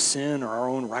sin or our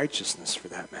own righteousness for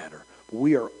that matter. But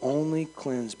we are only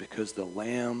cleansed because the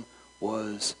Lamb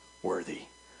was worthy.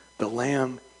 The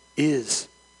Lamb is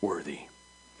worthy.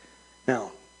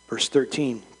 Now, verse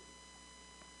 13.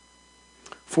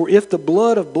 For if the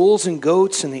blood of bulls and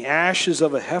goats and the ashes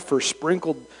of a heifer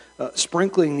sprinkling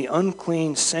the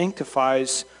unclean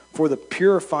sanctifies for the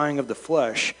purifying of the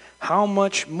flesh, how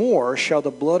much more shall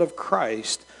the blood of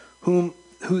Christ, who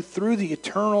through the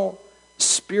eternal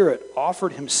Spirit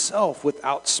offered himself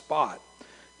without spot,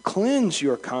 cleanse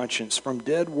your conscience from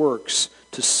dead works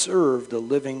to serve the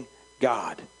living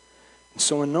God. And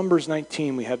so in Numbers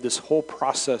 19, we have this whole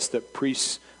process that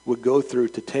priests would go through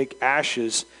to take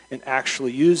ashes and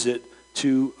actually use it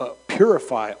to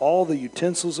purify all the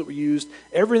utensils that were used.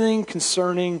 Everything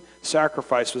concerning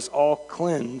sacrifice was all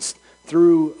cleansed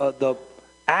through the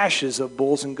ashes of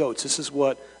bulls and goats. This is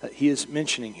what he is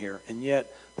mentioning here. And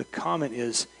yet the comment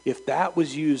is, if that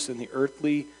was used in the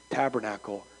earthly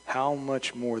tabernacle, how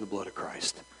much more the blood of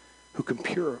Christ, who can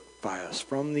purify us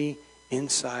from the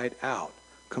inside out,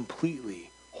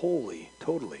 completely, wholly,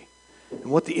 totally.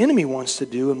 And what the enemy wants to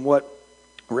do, and what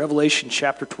Revelation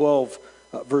chapter 12,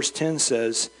 verse 10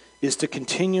 says, is to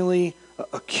continually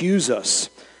accuse us.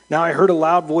 Now I heard a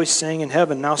loud voice saying in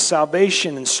heaven, now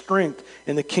salvation and strength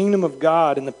in the kingdom of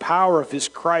God and the power of his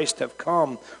Christ have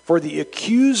come. For the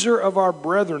accuser of our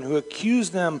brethren who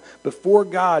accused them before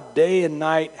God day and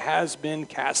night has been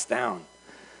cast down.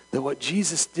 That what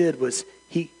Jesus did was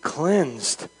he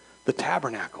cleansed the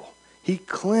tabernacle. He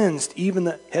cleansed even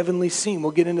the heavenly scene.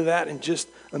 We'll get into that in just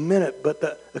a minute. But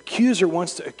the accuser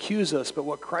wants to accuse us. But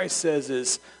what Christ says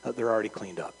is they're already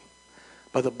cleaned up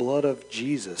by the blood of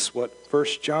Jesus. What 1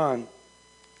 John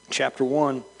chapter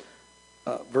 1,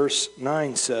 verse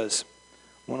 9 says,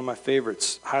 one of my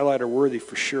favorites, highlighter worthy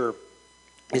for sure,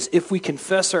 is if we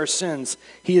confess our sins,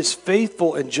 he is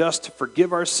faithful and just to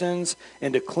forgive our sins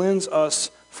and to cleanse us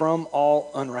from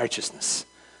all unrighteousness.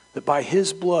 That by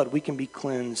his blood we can be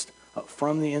cleansed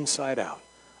from the inside out.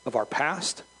 Of our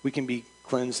past, we can be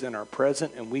cleansed in our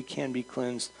present, and we can be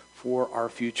cleansed for our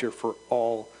future, for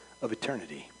all of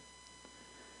eternity.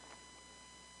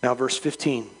 Now, verse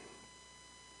 15.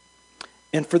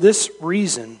 And for this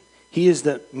reason, he is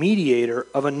the mediator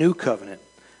of a new covenant,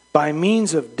 by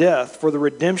means of death for the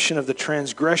redemption of the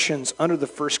transgressions under the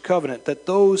first covenant, that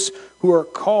those who are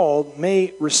called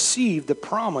may receive the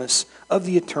promise of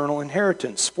the eternal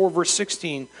inheritance. For verse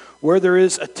 16, where there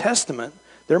is a testament,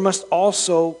 there must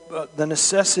also the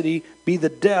necessity be the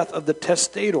death of the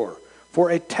testator. For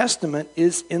a testament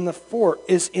is in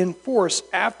force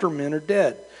after men are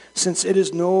dead, since it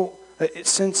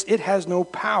has no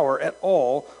power at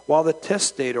all while the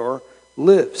testator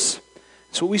lives.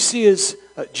 So what we see is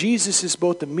Jesus is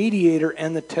both the mediator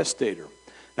and the testator.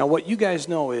 Now what you guys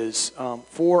know is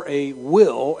for a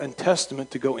will and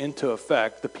testament to go into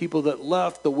effect, the people that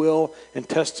left the will and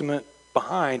testament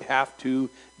behind have to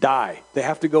die. They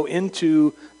have to go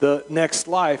into the next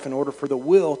life in order for the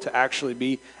will to actually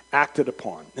be acted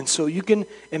upon. And so you can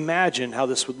imagine how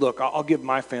this would look. I'll give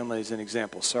my family as an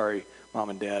example. Sorry, Mom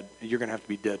and Dad, you're going to have to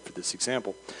be dead for this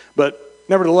example. But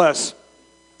nevertheless,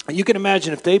 you can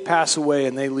imagine if they pass away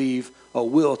and they leave a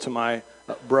will to my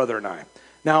brother and I.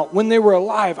 Now, when they were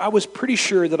alive, I was pretty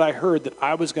sure that I heard that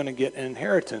I was going to get an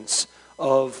inheritance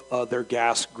of their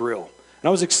gas grill. And I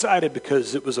was excited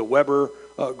because it was a Weber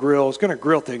grill. It's going to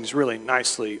grill things really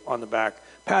nicely on the back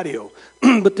patio.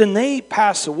 But then they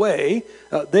pass away.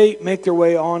 They make their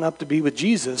way on up to be with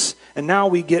Jesus. And now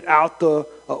we get out the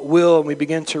will and we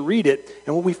begin to read it.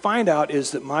 And what we find out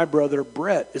is that my brother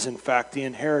Brett is in fact the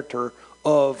inheritor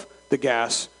of the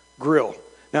gas grill.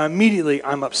 Now immediately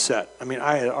I'm upset. I mean,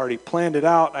 I had already planned it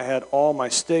out. I had all my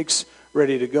steaks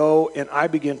ready to go. And I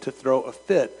begin to throw a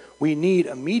fit. We need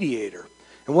a mediator.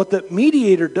 And what the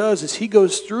mediator does is he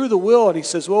goes through the will and he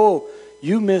says, "Oh,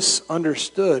 you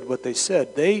misunderstood what they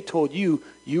said. They told you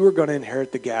you were going to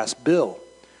inherit the gas bill,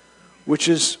 which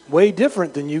is way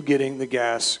different than you getting the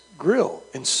gas grill."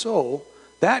 And so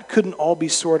that couldn't all be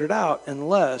sorted out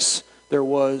unless there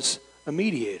was a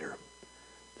mediator.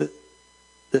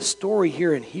 The story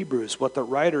here in Hebrews, what the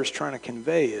writer is trying to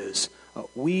convey is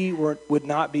we would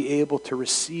not be able to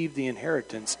receive the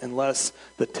inheritance unless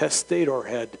the testator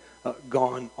had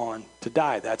gone on to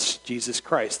die. That's Jesus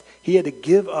Christ. He had to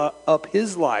give up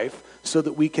his life so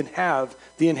that we can have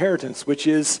the inheritance, which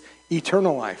is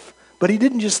eternal life. But he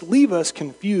didn't just leave us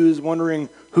confused, wondering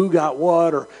who got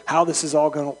what or how this is all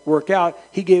going to work out.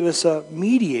 He gave us a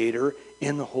mediator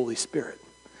in the Holy Spirit,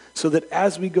 so that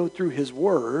as we go through his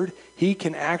word, he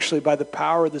can actually, by the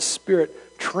power of the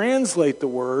Spirit, translate the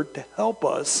word to help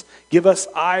us, give us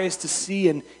eyes to see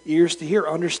and ears to hear,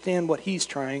 understand what he's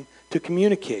trying to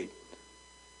communicate.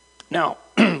 Now,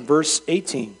 verse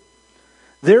 18.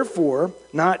 Therefore,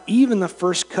 not even the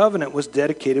first covenant was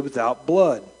dedicated without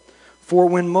blood. For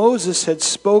when Moses had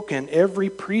spoken every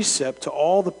precept to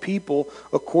all the people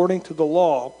according to the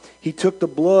law, he took the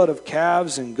blood of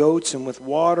calves and goats and with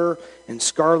water and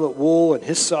scarlet wool and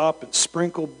hyssop and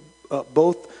sprinkled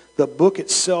both the book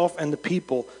itself and the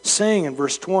people, saying in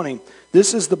verse 20,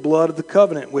 "This is the blood of the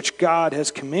covenant which God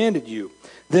has commanded you."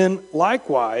 Then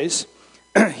likewise,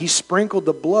 he sprinkled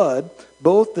the blood,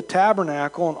 both the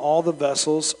tabernacle and all the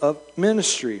vessels of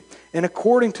ministry. And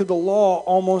according to the law,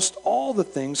 almost all the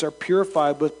things are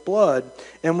purified with blood,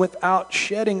 and without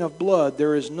shedding of blood,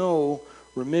 there is no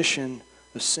remission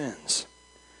of sins.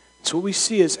 So what we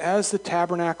see is as the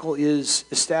tabernacle is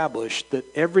established, that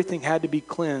everything had to be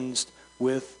cleansed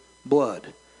with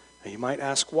blood. Now you might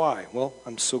ask why. Well,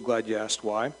 I'm so glad you asked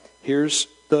why. Here's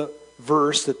the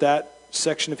verse that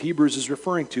section of Hebrews is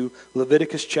referring to,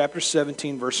 Leviticus chapter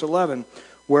 17, verse 11,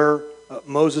 where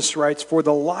Moses writes, "For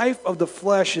the life of the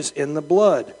flesh is in the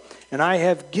blood, and I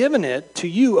have given it to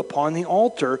you upon the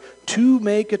altar to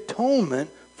make atonement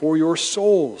for your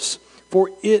souls. For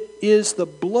it is the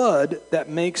blood that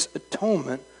makes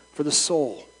atonement for the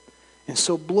soul." And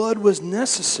so blood was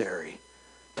necessary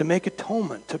to make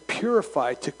atonement, to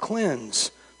purify, to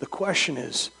cleanse. The question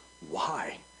is,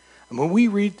 why? And when we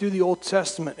read through the Old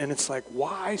Testament and it's like,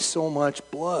 why so much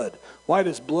blood? Why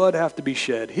does blood have to be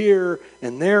shed here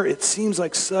and there? It seems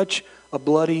like such a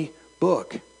bloody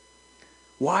book.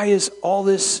 Why is all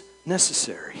this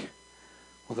necessary?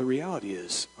 Well, the reality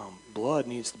is blood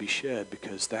needs to be shed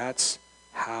because that's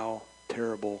how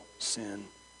terrible sin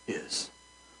is.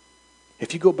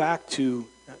 If you go back to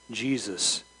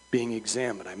Jesus being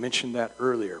examined, I mentioned that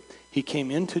earlier. He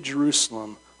came into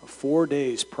Jerusalem 4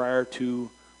 days prior to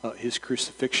his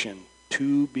crucifixion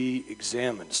to be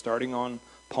examined, starting on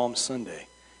Palm Sunday.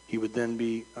 He would then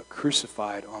be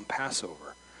crucified on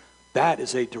Passover. That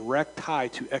is a direct tie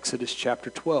to Exodus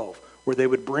chapter 12, where they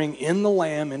would bring in the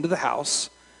lamb into the house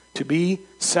to be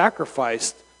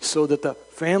sacrificed so that the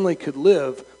family could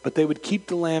live, but they would keep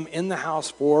the lamb in the house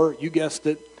for, you guessed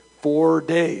it, 4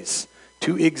 days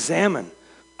to examine.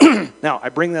 Now, I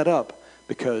bring that up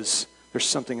because there's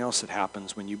something else that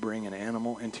happens when you bring an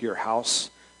animal into your house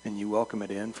and you welcome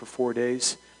it in for 4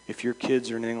 days. If your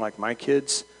kids are anything like my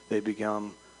kids, they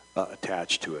become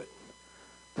attached to it.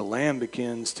 The lamb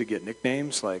begins to get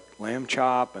nicknames like Lamb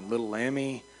Chop and Little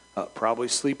Lammy, probably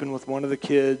sleeping with one of the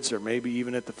kids or maybe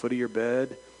even at the foot of your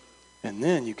bed. And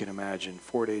then you can imagine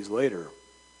 4 days later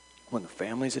when the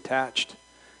family's attached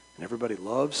and everybody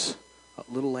loves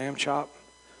Little Lamb Chop,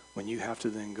 when you have to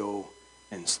then go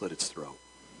and slit its throat.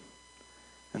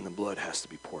 And the blood has to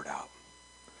be poured out.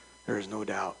 There is no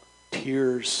doubt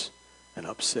tears and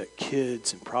upset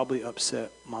kids and probably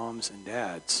upset moms and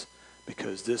dads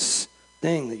because this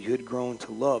thing that you had grown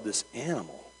to love, this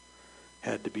animal,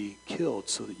 had to be killed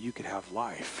so that you could have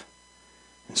life.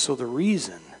 And so the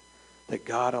reason that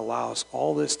God allows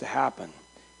all this to happen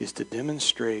is to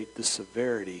demonstrate the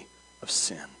severity of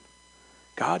sin.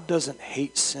 God doesn't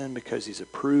hate sin because he's a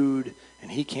prude and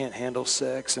he can't handle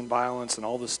sex and violence and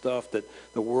all the stuff that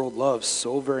the world loves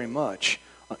so very much.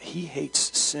 He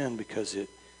hates sin because it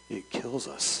kills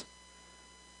us.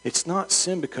 It's not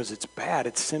sin because it's bad.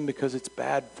 It's sin because it's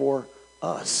bad for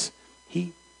us.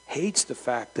 He hates the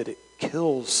fact that it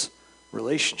kills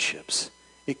relationships.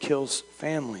 It kills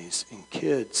families and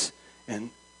kids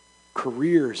and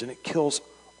careers, and it kills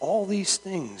all these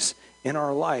things in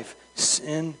our life.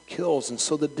 Sin kills. And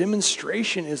so the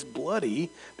demonstration is bloody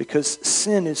because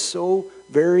sin is so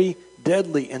very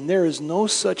deadly, and there is no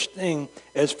such thing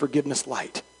as forgiveness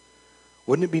light.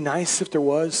 Wouldn't it be nice if there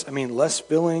was? I mean, less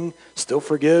filling, still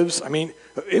forgives. I mean,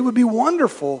 it would be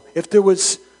wonderful if there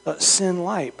was sin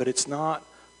light, but it's not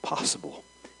possible.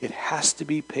 It has to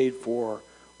be paid for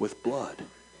with blood.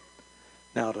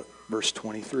 Now to verse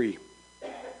 23.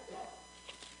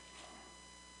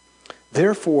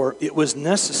 Therefore, it was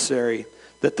necessary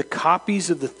that the copies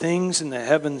of the things in the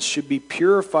heavens should be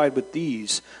purified with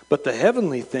these, but the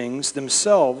heavenly things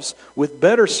themselves with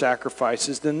better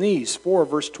sacrifices than these. For,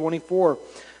 verse 24,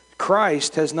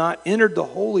 Christ has not entered the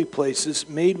holy places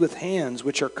made with hands,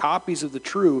 which are copies of the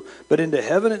true, but into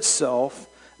heaven itself,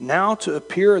 now to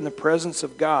appear in the presence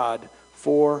of God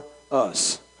for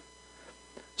us.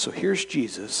 So here's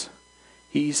Jesus.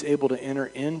 He's able to enter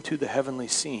into the heavenly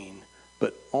scene,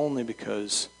 but only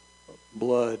because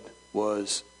blood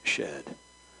was shed.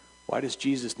 Why does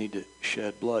Jesus need to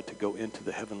shed blood to go into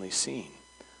the heavenly scene?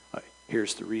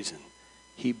 Here's the reason.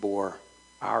 He bore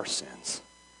our sins.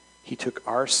 He took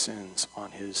our sins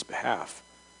on his behalf.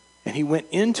 And he went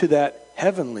into that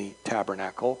heavenly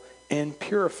tabernacle and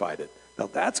purified it. Now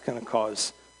that's going to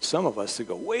cause some of us to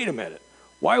go, wait a minute.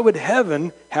 Why would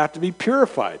heaven have to be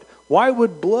purified? Why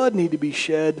would blood need to be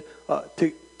shed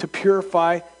to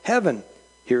purify heaven?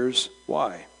 Here's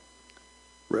why.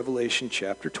 Revelation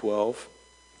chapter 12,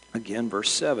 again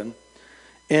verse 7.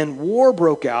 And war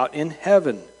broke out in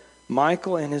heaven.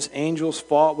 Michael and his angels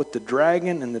fought with the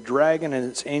dragon, and the dragon and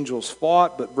its angels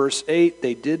fought. But verse 8,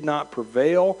 they did not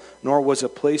prevail, nor was a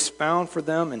place found for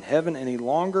them in heaven any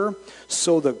longer.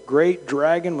 So the great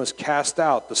dragon was cast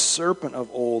out, the serpent of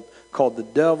old, called the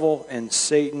devil and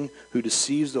Satan, who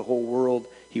deceives the whole world.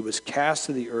 He was cast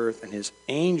to the earth, and his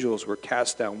angels were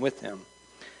cast down with him.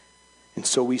 And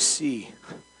so we see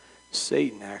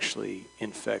Satan actually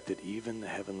infected even the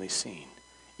heavenly scene.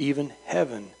 Even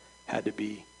heaven had to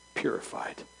be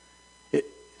purified.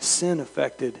 Sin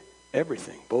affected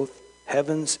everything, both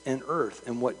heavens and earth.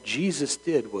 And what Jesus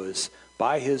did was,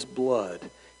 by his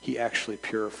blood, he actually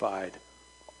purified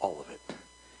all of it.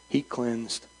 He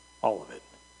cleansed all of it.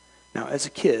 Now, as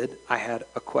a kid, I had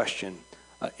a question,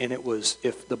 and it was,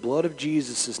 if the blood of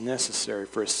Jesus is necessary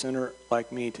for a sinner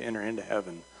like me to enter into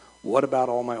heaven, what about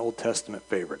all my Old Testament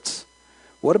favorites?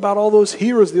 What about all those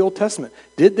heroes of the Old Testament?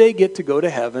 Did they get to go to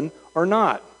heaven or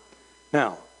not?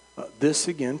 Now, this,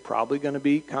 again, probably going to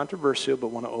be controversial, but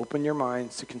want to open your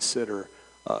minds to consider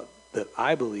that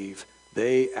I believe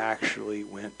they actually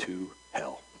went to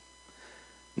hell.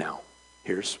 Now,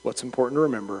 here's what's important to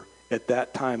remember. At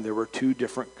that time, there were two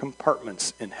different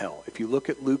compartments in hell. If you look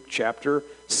at Luke chapter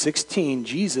 16,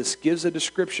 Jesus gives a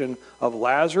description of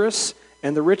Lazarus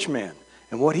and the rich man.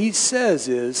 And what he says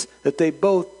is that they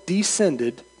both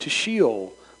descended to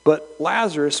Sheol, but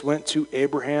Lazarus went to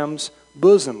Abraham's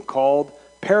bosom, called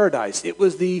paradise. It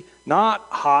was the not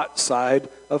hot side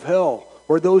of hell,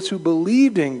 where those who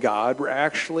believed in God were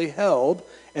actually held.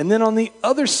 And then on the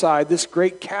other side, this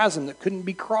great chasm that couldn't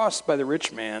be crossed by the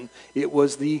rich man, it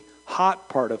was the hot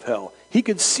part of hell. He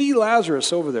could see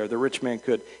Lazarus over there, the rich man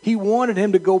could. He wanted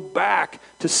him to go back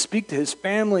to speak to his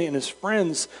family and his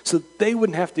friends so that they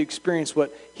wouldn't have to experience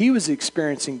what he was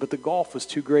experiencing, but the gulf was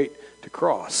too great to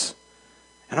cross.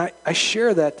 And I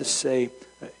share that to say,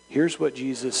 here's what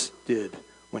Jesus did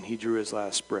when he drew his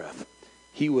last breath.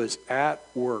 He was at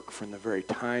work from the very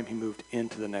time he moved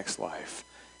into the next life.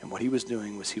 And what he was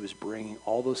doing was he was bringing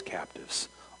all those captives,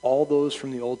 all those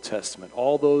from the Old Testament,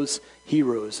 all those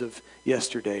heroes of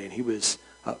yesterday, and he was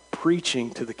preaching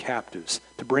to the captives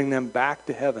to bring them back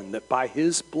to heaven, that by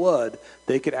his blood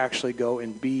they could actually go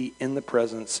and be in the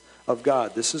presence of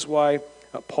God. This is why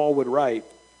Paul would write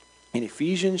in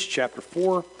Ephesians chapter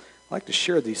 4. I like to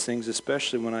share these things,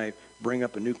 especially when I bring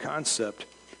up a new concept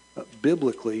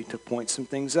biblically to point some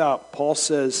things out. Paul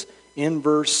says in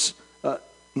verse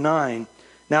 9,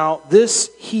 "Now this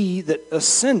he that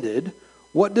ascended,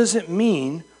 what does it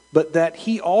mean but that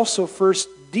he also first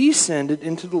descended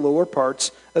into the lower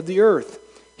parts of the earth?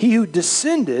 He who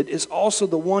descended is also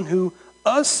the one who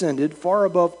ascended far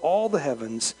above all the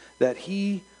heavens, that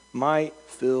he might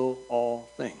fill all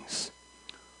things."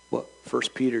 What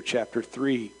 1 Peter chapter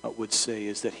 3 would say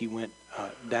is that he went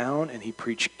down and he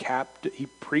preached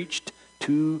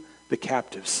to the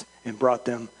captives and brought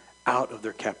them out of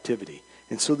their captivity.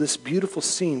 And so this beautiful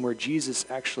scene where Jesus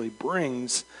actually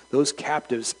brings those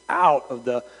captives out of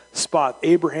the spot,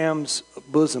 Abraham's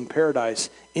bosom, paradise,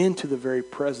 into the very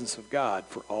presence of God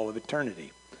for all of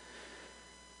eternity.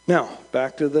 Now,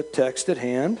 back to the text at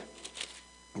hand.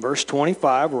 Verse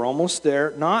 25, we're almost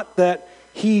there. "Not that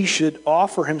he should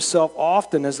offer himself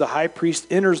often as the high priest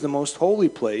enters the most holy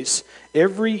place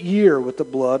every year with the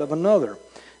blood of another."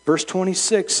 Verse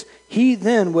 26, he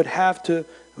then would have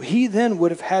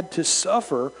had to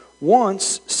suffer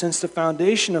once since the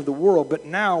foundation of the world, but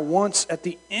now once at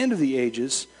the end of the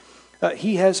ages,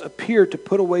 he has appeared to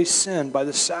put away sin by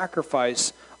the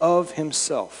sacrifice of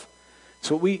himself.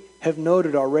 So what we have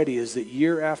noted already is that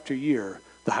year after year,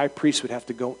 the high priest would have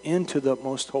to go into the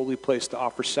most holy place to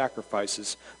offer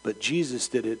sacrifices, but Jesus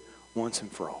did it once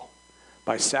and for all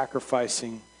by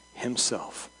sacrificing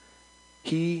himself.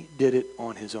 He did it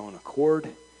on his own accord.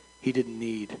 He didn't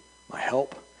need my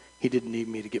help. He didn't need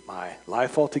me to get my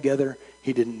life all together.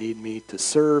 He didn't need me to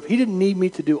serve. He didn't need me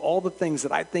to do all the things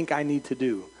that I think I need to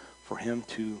do for him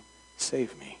to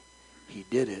save me. He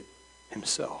did it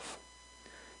himself.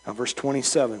 Now, verse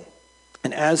 27,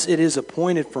 "And as it is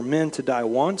appointed for men to die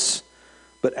once,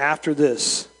 but after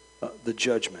this, the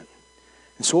judgment."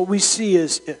 And so what we see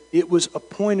is it was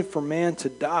appointed for man to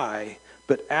die,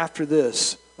 but after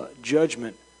this,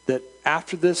 judgment. That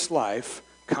after this life,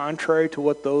 contrary to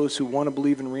what those who want to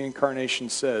believe in reincarnation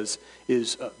says,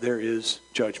 is there is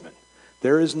judgment.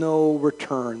 There is no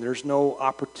return. There's no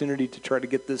opportunity to try to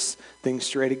get this thing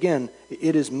straight again.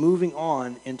 It is moving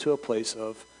on into a place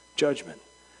of judgment.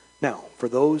 Now, for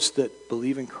those that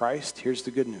believe in Christ, here's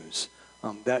the good news.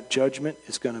 That judgment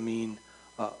is going to mean,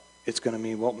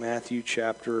 Matthew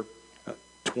chapter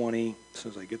 20, as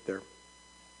soon as I get there.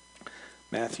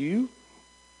 Matthew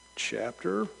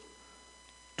chapter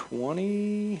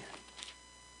 20.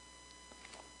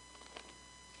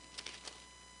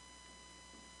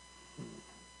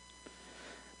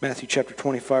 Matthew chapter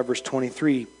 25, verse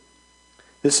 23.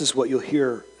 This is what you'll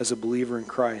hear as a believer in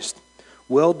Christ.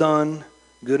 "Well done,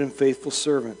 good and faithful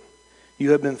servant.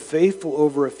 You have been faithful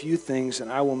over a few things,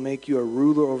 and I will make you a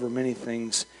ruler over many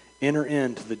things. Enter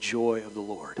into the joy of the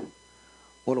Lord."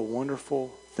 What a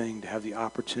wonderful thing to have the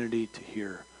opportunity to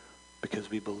hear because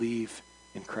we believe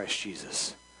in Christ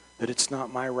Jesus. that it's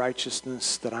not my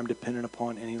righteousness that I'm dependent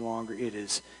upon any longer. It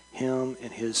is him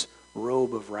and his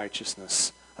robe of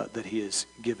righteousness that he has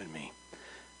given me.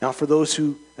 Now, for those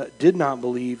who did not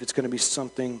believe, it's going to be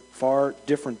something far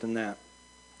different than that.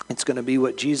 It's going to be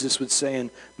what Jesus would say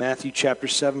in Matthew chapter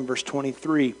 7, verse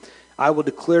 23. I will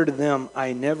declare to them,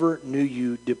 I never knew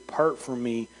you. Depart from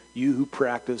me, you who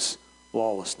practice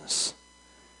lawlessness.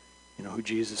 You know who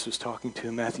Jesus was talking to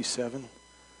in Matthew 7?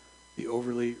 The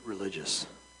overly religious.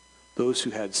 Those who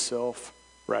had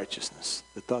self-righteousness,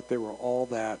 that thought they were all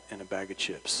that in a bag of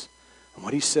chips. And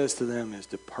what he says to them is,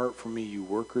 depart from me, you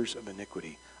workers of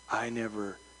iniquity. I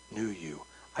never knew you.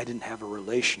 I didn't have a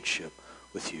relationship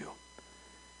with you.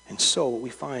 And so what we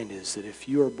find is that if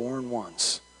you are born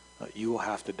once, you will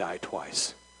have to die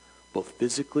twice, both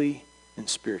physically and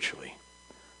spiritually.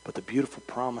 But the beautiful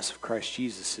promise of Christ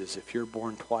Jesus is if you're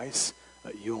born twice,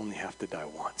 you only have to die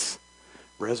once.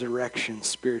 Resurrection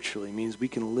spiritually means we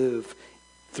can live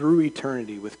through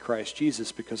eternity with Christ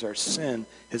Jesus because our sin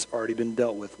has already been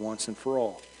dealt with once and for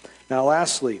all. Now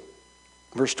lastly,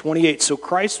 verse 28, so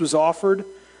Christ was offered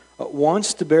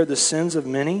once to bear the sins of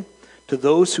many. To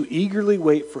those who eagerly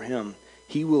wait for him,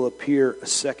 he will appear a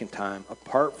second time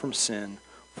apart from sin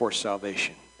for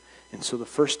salvation. And so the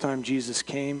first time Jesus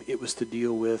came, it was to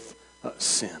deal with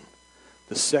sin.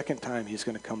 The second time he's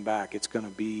going to come back, it's going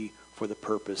to be for the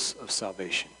purpose of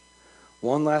salvation.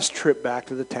 One last trip back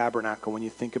to the tabernacle, when you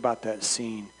think about that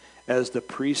scene, as the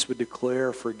priest would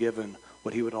declare forgiven,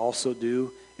 what he would also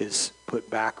do is put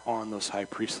back on those high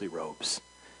priestly robes.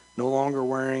 No longer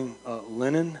wearing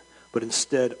linen, but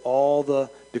instead all the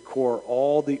decor,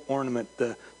 all the ornament,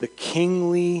 the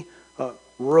kingly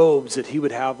robes that he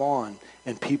would have on,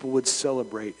 and people would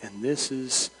celebrate. And this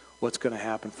is what's going to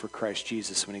happen for Christ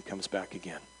Jesus when he comes back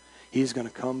again. He's going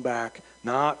to come back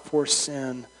not for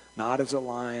sin, not as a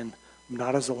lion,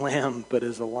 not as a lamb, but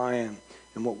as a lion.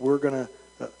 And what we're going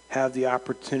to have the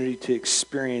opportunity to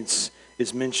experience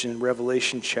is mentioned in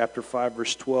Revelation chapter 5,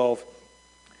 verse 12,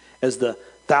 as the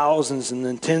thousands and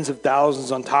then tens of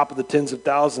thousands on top of the tens of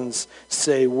thousands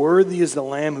say, worthy is the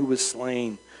Lamb who was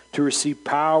slain to receive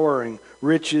power and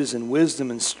riches and wisdom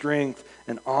and strength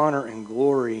and honor and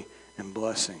glory and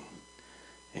blessing.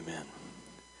 Amen.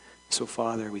 So,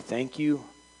 Father, we thank you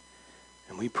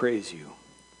and we praise you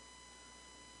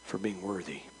for being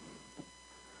worthy.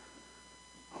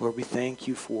 Lord, we thank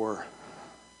you for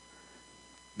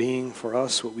being for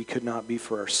us what we could not be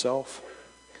for ourselves.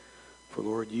 For,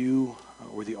 Lord, you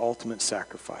were the ultimate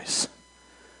sacrifice,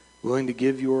 willing to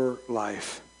give your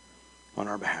life on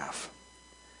our behalf.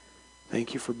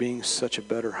 Thank you for being such a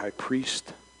better high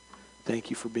priest. Thank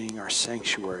you for being our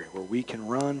sanctuary where we can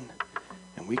run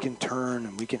and we can turn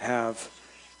and we can have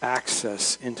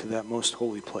access into that most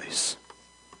holy place.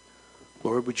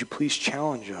 Lord, would you please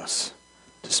challenge us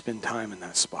to spend time in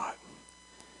that spot,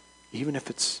 even if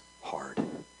it's hard,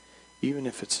 even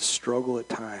if it's a struggle at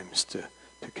times to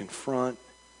confront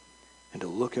and to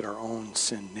look at our own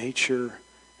sin nature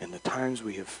and the times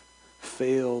we have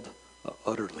failed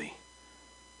utterly.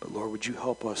 But Lord, would you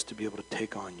help us to be able to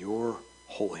take on your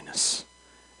holiness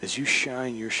as you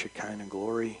shine your Shekinah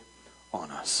glory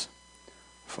on us.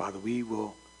 Father, we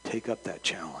will take up that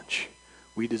challenge.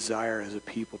 We desire as a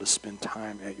people to spend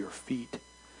time at your feet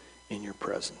in your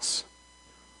presence.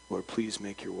 Lord, please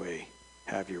make your way,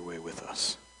 have your way with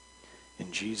us.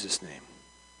 In Jesus' name,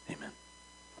 amen.